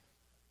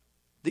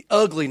 The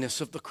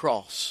ugliness of the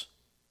cross.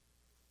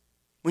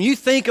 When you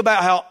think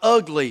about how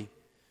ugly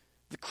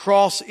the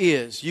cross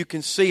is, you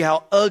can see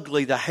how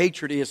ugly the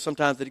hatred is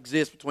sometimes that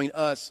exists between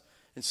us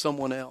and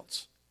someone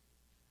else.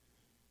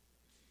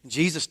 And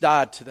Jesus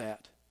died to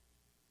that.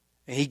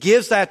 And He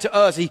gives that to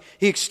us. He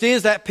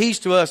extends that peace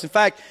to us. In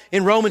fact,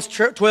 in Romans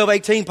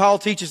 12:18, Paul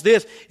teaches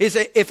this, is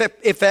that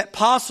if that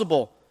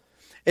possible,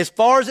 as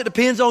far as it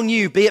depends on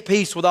you, be at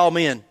peace with all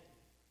men.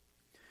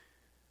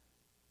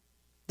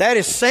 That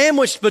is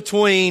sandwiched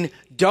between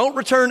don't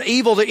return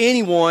evil to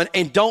anyone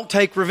and don't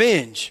take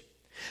revenge.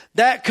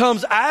 That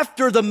comes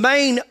after the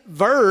main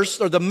verse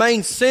or the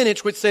main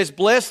sentence which says,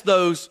 bless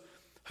those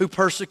who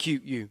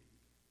persecute you.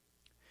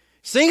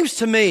 Seems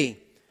to me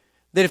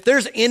that if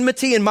there's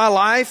enmity in my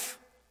life,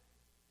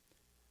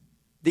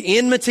 the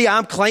enmity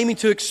I'm claiming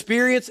to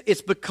experience,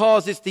 it's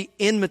because it's the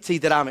enmity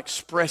that I'm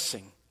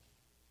expressing.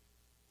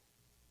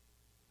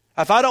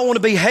 If I don't want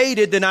to be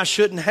hated, then I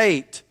shouldn't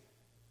hate.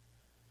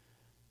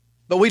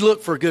 But we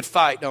look for a good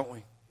fight, don't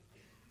we?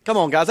 Come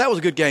on, guys, that was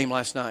a good game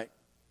last night.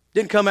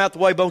 Didn't come out the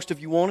way most of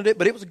you wanted it,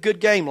 but it was a good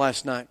game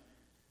last night.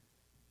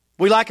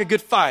 We like a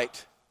good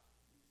fight.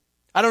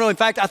 I don't know, in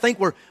fact, I think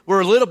we're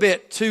a little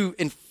bit too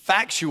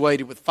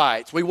infatuated with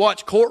fights. We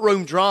watch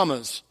courtroom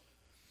dramas.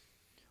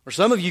 Or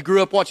some of you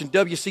grew up watching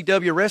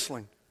WCW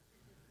wrestling.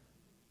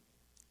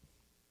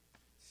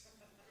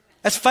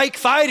 That's fake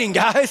fighting,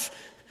 guys.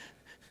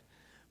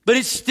 But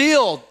it's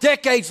still,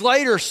 decades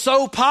later,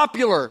 so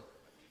popular.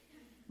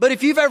 But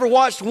if you've ever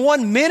watched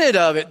 1 minute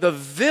of it, the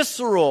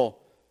visceral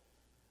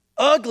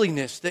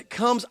ugliness that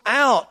comes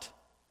out.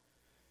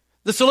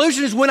 The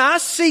solution is when I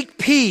seek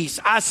peace,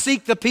 I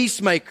seek the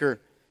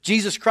peacemaker,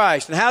 Jesus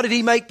Christ. And how did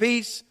He make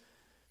peace?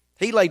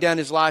 He laid down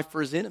His life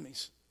for His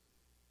enemies.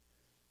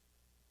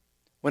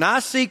 When I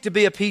seek to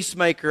be a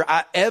peacemaker,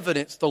 I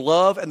evidence the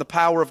love and the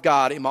power of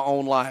God in my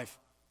own life.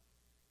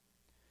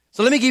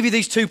 So let me give you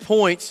these 2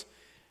 points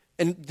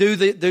and do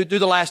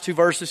the last 2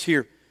 verses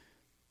here.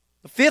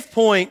 The 5th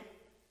point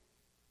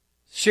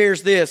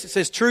shares this. It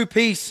says, true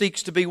peace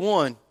seeks to be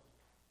one.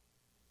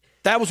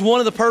 That was one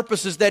of the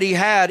purposes that He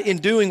had in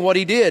doing what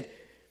He did.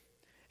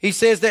 He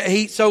says that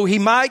He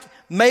might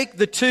make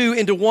the two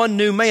into one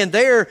new man.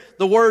 There,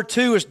 the word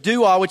two is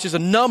duo, which is a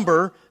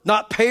number,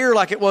 not pair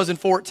like it was in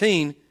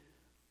 14.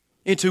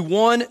 Into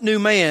one new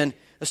man,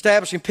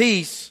 establishing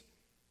peace.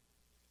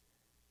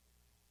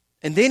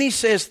 And then He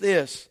says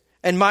this,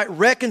 and might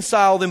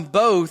reconcile them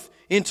both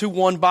into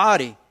one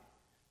body.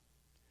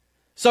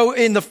 So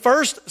in the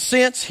first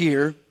sense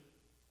here,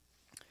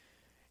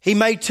 He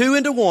made two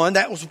into one.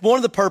 That was one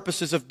of the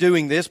purposes of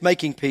doing this,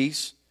 making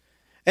peace.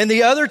 And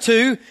the other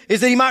two is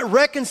that He might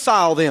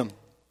reconcile them.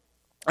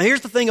 Now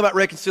here's the thing about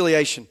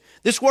reconciliation.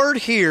 This word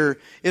here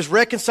is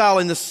reconcile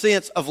in the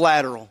sense of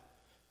lateral.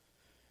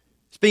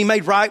 It's being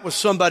made right with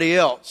somebody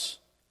else.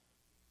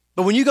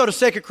 But when you go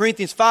to 2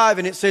 Corinthians 5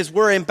 and it says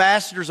we're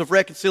ambassadors of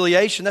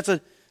reconciliation, it's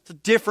a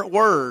different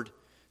word.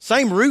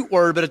 Same root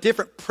word, but a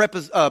different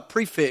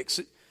prefix.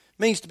 It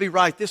means to be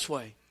right this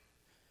way.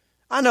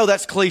 I know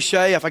that's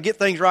cliche. If I get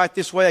things right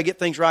this way, I get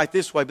things right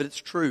this way, but it's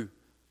true.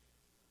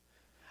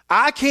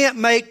 I can't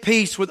make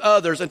peace with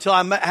others until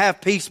I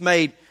have peace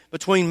made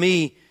between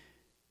me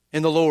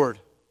and the Lord.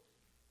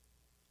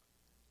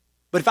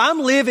 But if I'm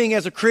living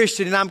as a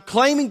Christian and I'm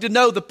claiming to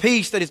know the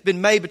peace that has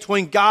been made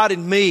between God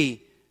and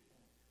me,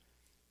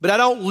 but I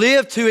don't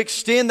live to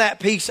extend that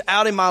peace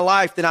out in my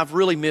life, then I've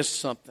really missed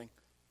something.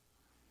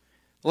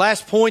 The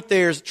last point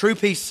there is true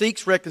peace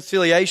seeks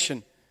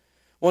reconciliation.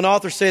 One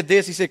author said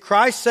this, he said,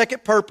 Christ's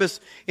second purpose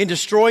in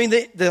destroying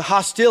the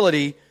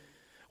hostility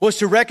was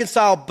to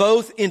reconcile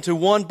both into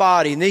one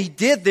body. And He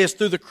did this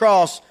through the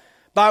cross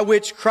by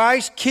which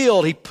Christ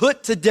killed, He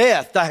put to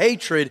death the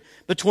hatred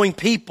between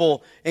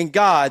people and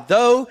God.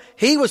 Though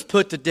He was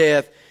put to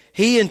death,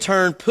 He in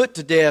turn put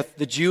to death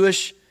the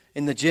Jewish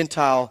and the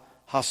Gentile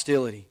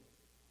hostility.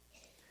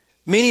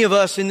 Many of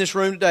us in this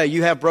room today,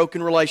 you have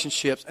broken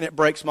relationships, and it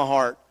breaks my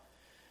heart.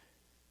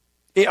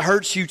 It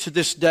hurts you to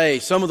this day,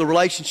 some of the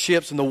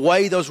relationships and the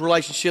way those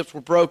relationships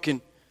were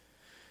broken.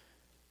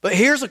 But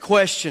here's a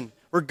question.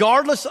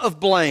 Regardless of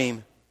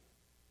blame,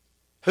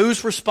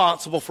 who's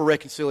responsible for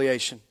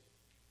reconciliation?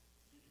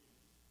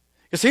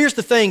 Because here's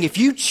the thing. If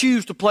you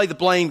choose to play the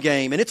blame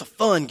game, and it's a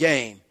fun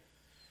game.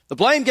 The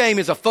blame game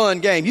is a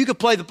fun game. You could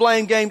play the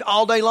blame game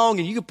all day long,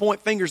 and you could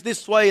point fingers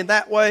this way and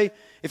that way.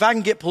 If I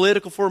can get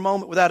political for a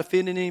moment without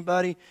offending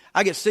anybody,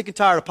 I get sick and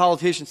tired of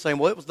politicians saying,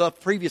 well, it was the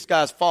previous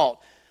guy's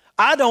fault.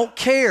 I don't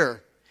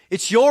care.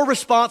 It's your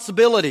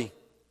responsibility.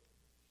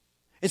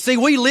 And see,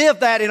 we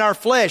live that in our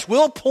flesh.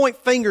 We'll point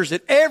fingers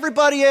at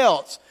everybody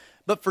else,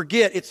 but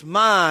forget it's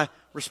my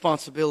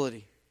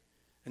responsibility.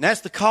 And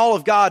that's the call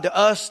of God to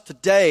us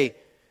today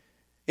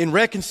in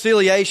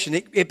reconciliation.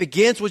 It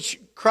begins with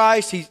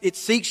Christ. It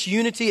seeks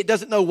unity. It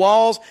doesn't know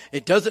walls.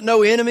 It doesn't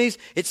know enemies.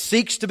 It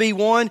seeks to be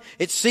one.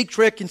 It seeks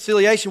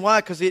reconciliation.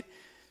 Why?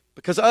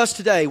 Because us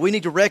today, we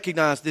need to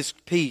recognize this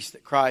peace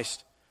that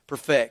Christ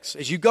perfects.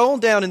 As you go on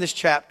down in this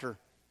chapter,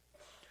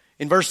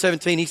 in verse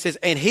 17, He says,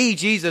 and He,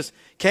 Jesus,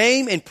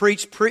 came and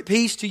preached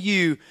peace to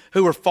you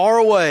who were far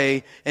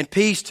away and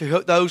peace to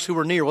those who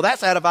were near. Well,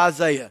 that's out of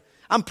Isaiah.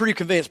 I'm pretty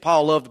convinced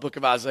Paul loved the book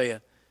of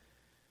Isaiah.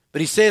 But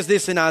he says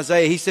this in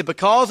Isaiah. He said,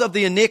 because of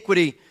the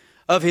iniquity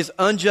of his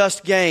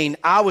unjust gain,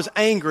 I was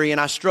angry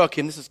and I struck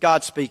him. This is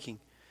God speaking.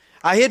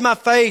 I hid my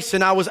face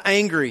and I was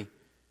angry.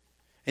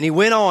 And he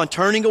went on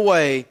turning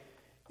away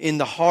in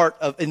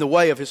the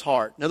way of his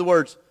heart. In other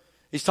words,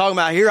 he's talking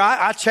about here,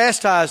 I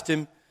chastised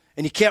him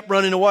and he kept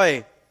running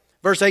away.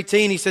 Verse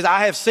 18, he says,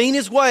 I have seen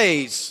his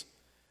ways.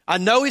 I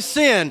know his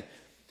sin,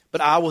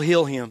 but I will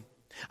heal him.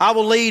 I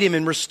will lead him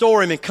and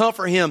restore him and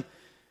comfort him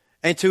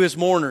and to his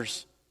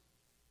mourners.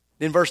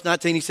 Then verse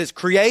 19, he says,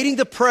 creating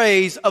the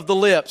praise of the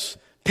lips.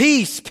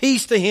 Peace,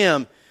 peace to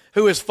him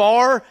who is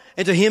far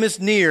and to him is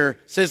near,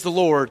 says the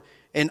Lord,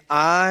 and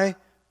I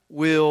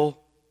will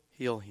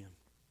heal him.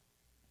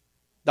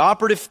 The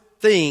operative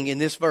thing in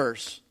this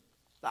verse,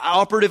 the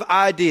operative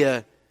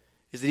idea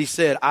is that he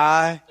said,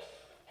 I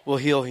will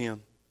heal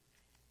him.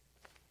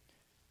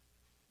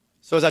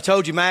 So as I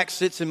told you, Max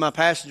sits in my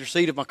passenger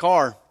seat of my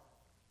car.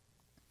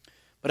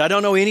 But I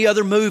don't know any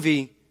other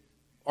movie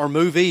or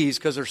movies,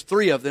 because there's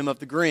 3 of them, of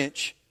the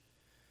Grinch,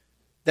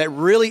 that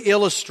really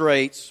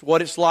illustrates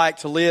what it's like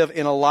to live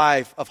in a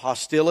life of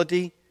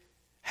hostility,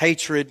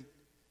 hatred,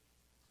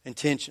 and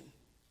tension.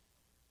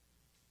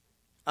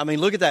 I mean,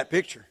 look at that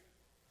picture.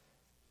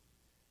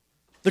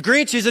 The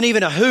Grinch isn't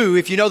even a Who.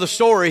 If you know the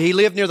story, he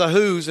lived near the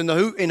Who's in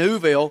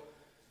Whoville.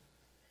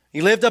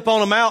 He lived up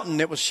on a mountain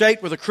that was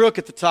shaped with a crook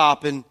at the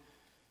top, and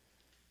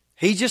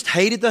he just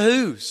hated the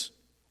Who's.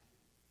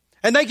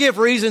 And they give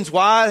reasons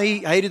why he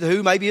hated the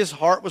Who. Maybe his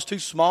heart was too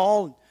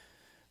small.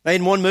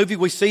 In one movie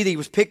we see that he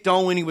was picked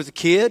on when he was a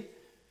kid.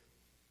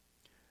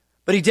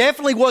 But he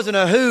definitely wasn't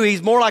a Who.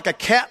 He's more like a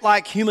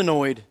cat-like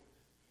humanoid.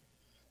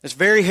 It's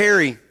very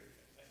hairy.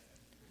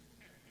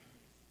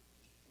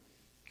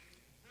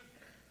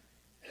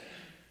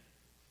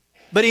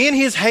 But in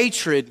his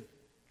hatred,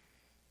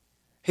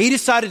 he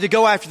decided to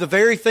go after the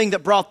very thing that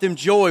brought them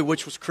joy,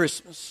 which was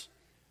Christmas.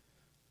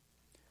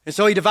 And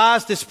so he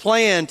devised this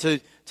plan to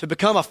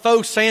become a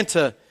faux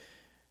Santa.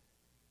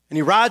 And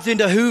he rides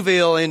into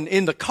Whoville, and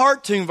in the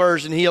cartoon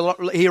version, he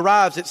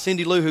arrives at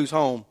Cindy Lou Who's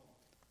home.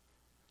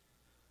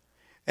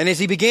 And as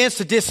he begins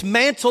to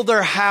dismantle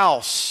their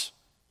house,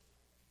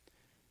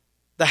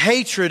 the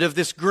hatred of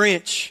this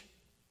Grinch,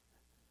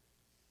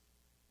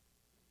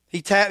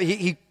 he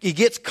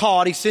gets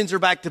caught, he sends her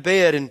back to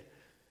bed, and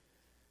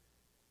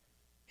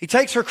he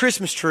takes her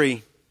Christmas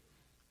tree,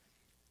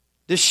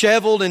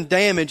 disheveled and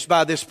damaged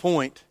by this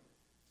point.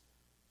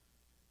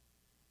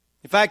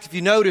 In fact, if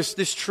you notice,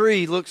 this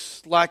tree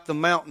looks like the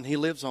mountain he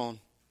lives on.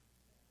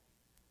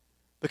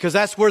 Because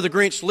that's where the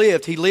Grinch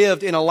lived. He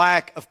lived in a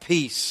lack of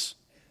peace.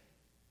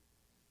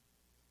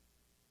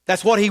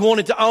 That's what he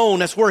wanted to own.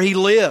 That's where he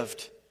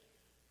lived.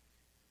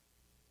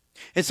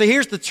 And so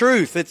here's the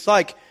truth. It's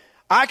like,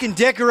 I can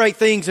decorate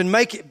things and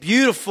make it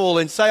beautiful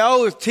and say,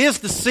 oh, 'tis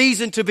the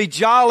season to be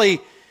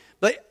jolly.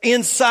 But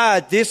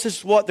inside, this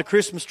is what the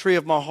Christmas tree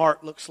of my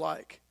heart looks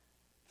like.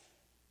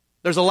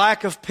 There's a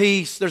lack of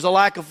peace. There's a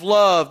lack of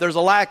love. There's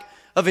a lack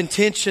of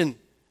intention.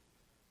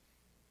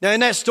 Now,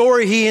 in that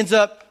story, he ends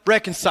up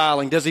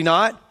reconciling, does he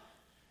not?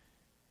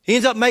 He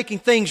ends up making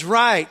things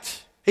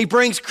right. He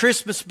brings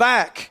Christmas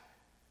back.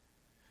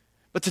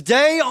 But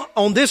today,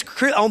 on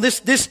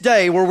this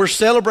day where we're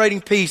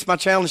celebrating peace, my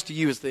challenge to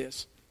you is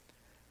this.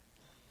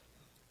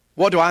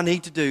 What do I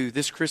need to do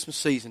this Christmas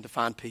season to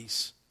find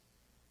peace?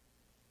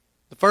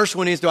 The first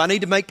one is, do I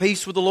need to make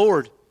peace with the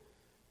Lord?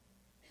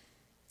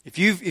 If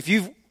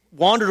you've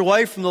wandered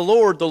away from the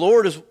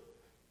Lord is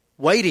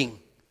waiting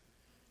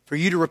for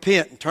you to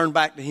repent and turn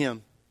back to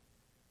Him.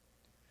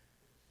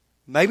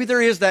 Maybe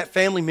there is that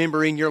family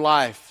member in your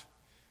life,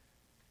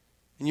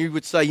 and you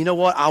would say, you know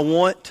what, I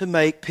want to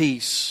make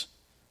peace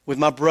with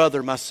my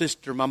brother, my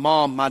sister, my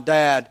mom, my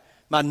dad,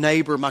 my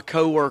neighbor, my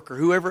coworker,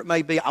 whoever it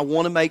may be. I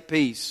want to make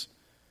peace.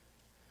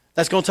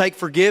 That's going to take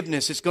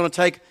forgiveness. It's going to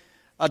take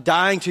a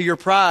dying to your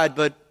pride,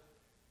 but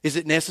is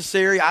it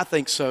necessary? I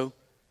think so.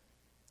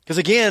 Because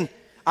again,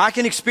 I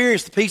can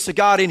experience the peace of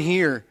God in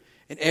here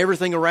and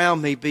everything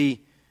around me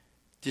be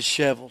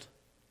disheveled.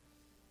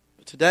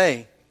 But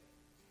today,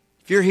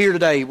 if you're here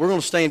today, we're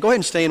going to stand. Go ahead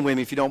and stand with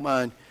me if you don't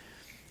mind.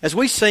 As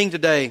we sing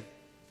today,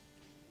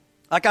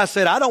 like I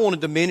said, I don't want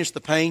to diminish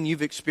the pain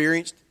you've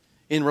experienced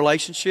in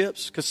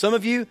relationships. Because some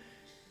of you,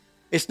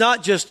 it's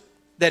not just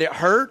that it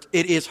hurt,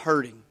 it is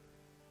hurting.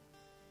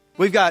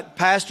 We've got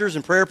pastors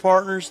and prayer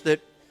partners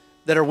that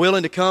are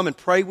willing to come and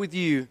pray with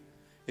you.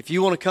 If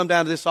you want to come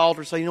down to this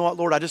altar and say, you know what,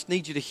 Lord, I just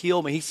need you to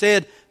heal me. He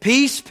said,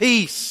 peace,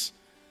 peace.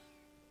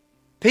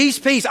 Peace,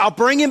 peace. I'll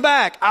bring him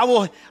back. I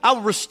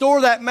will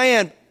restore that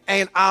man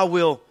and I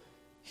will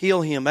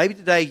heal him. Maybe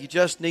today you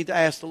just need to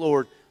ask the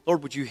Lord,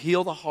 Lord, would you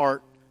heal the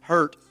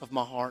hurt of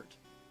my heart?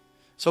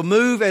 So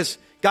move as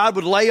God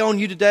would lay on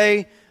you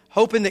today,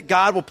 hoping that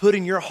God will put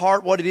in your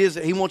heart what it is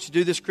that He wants you to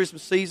do this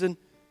Christmas season.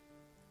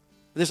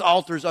 This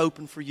altar is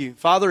open for you.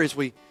 Father, as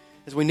we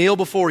kneel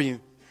before you,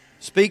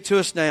 speak to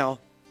us now.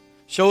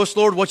 Show us,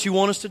 Lord, what you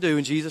want us to do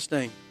in Jesus'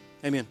 name.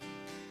 Amen.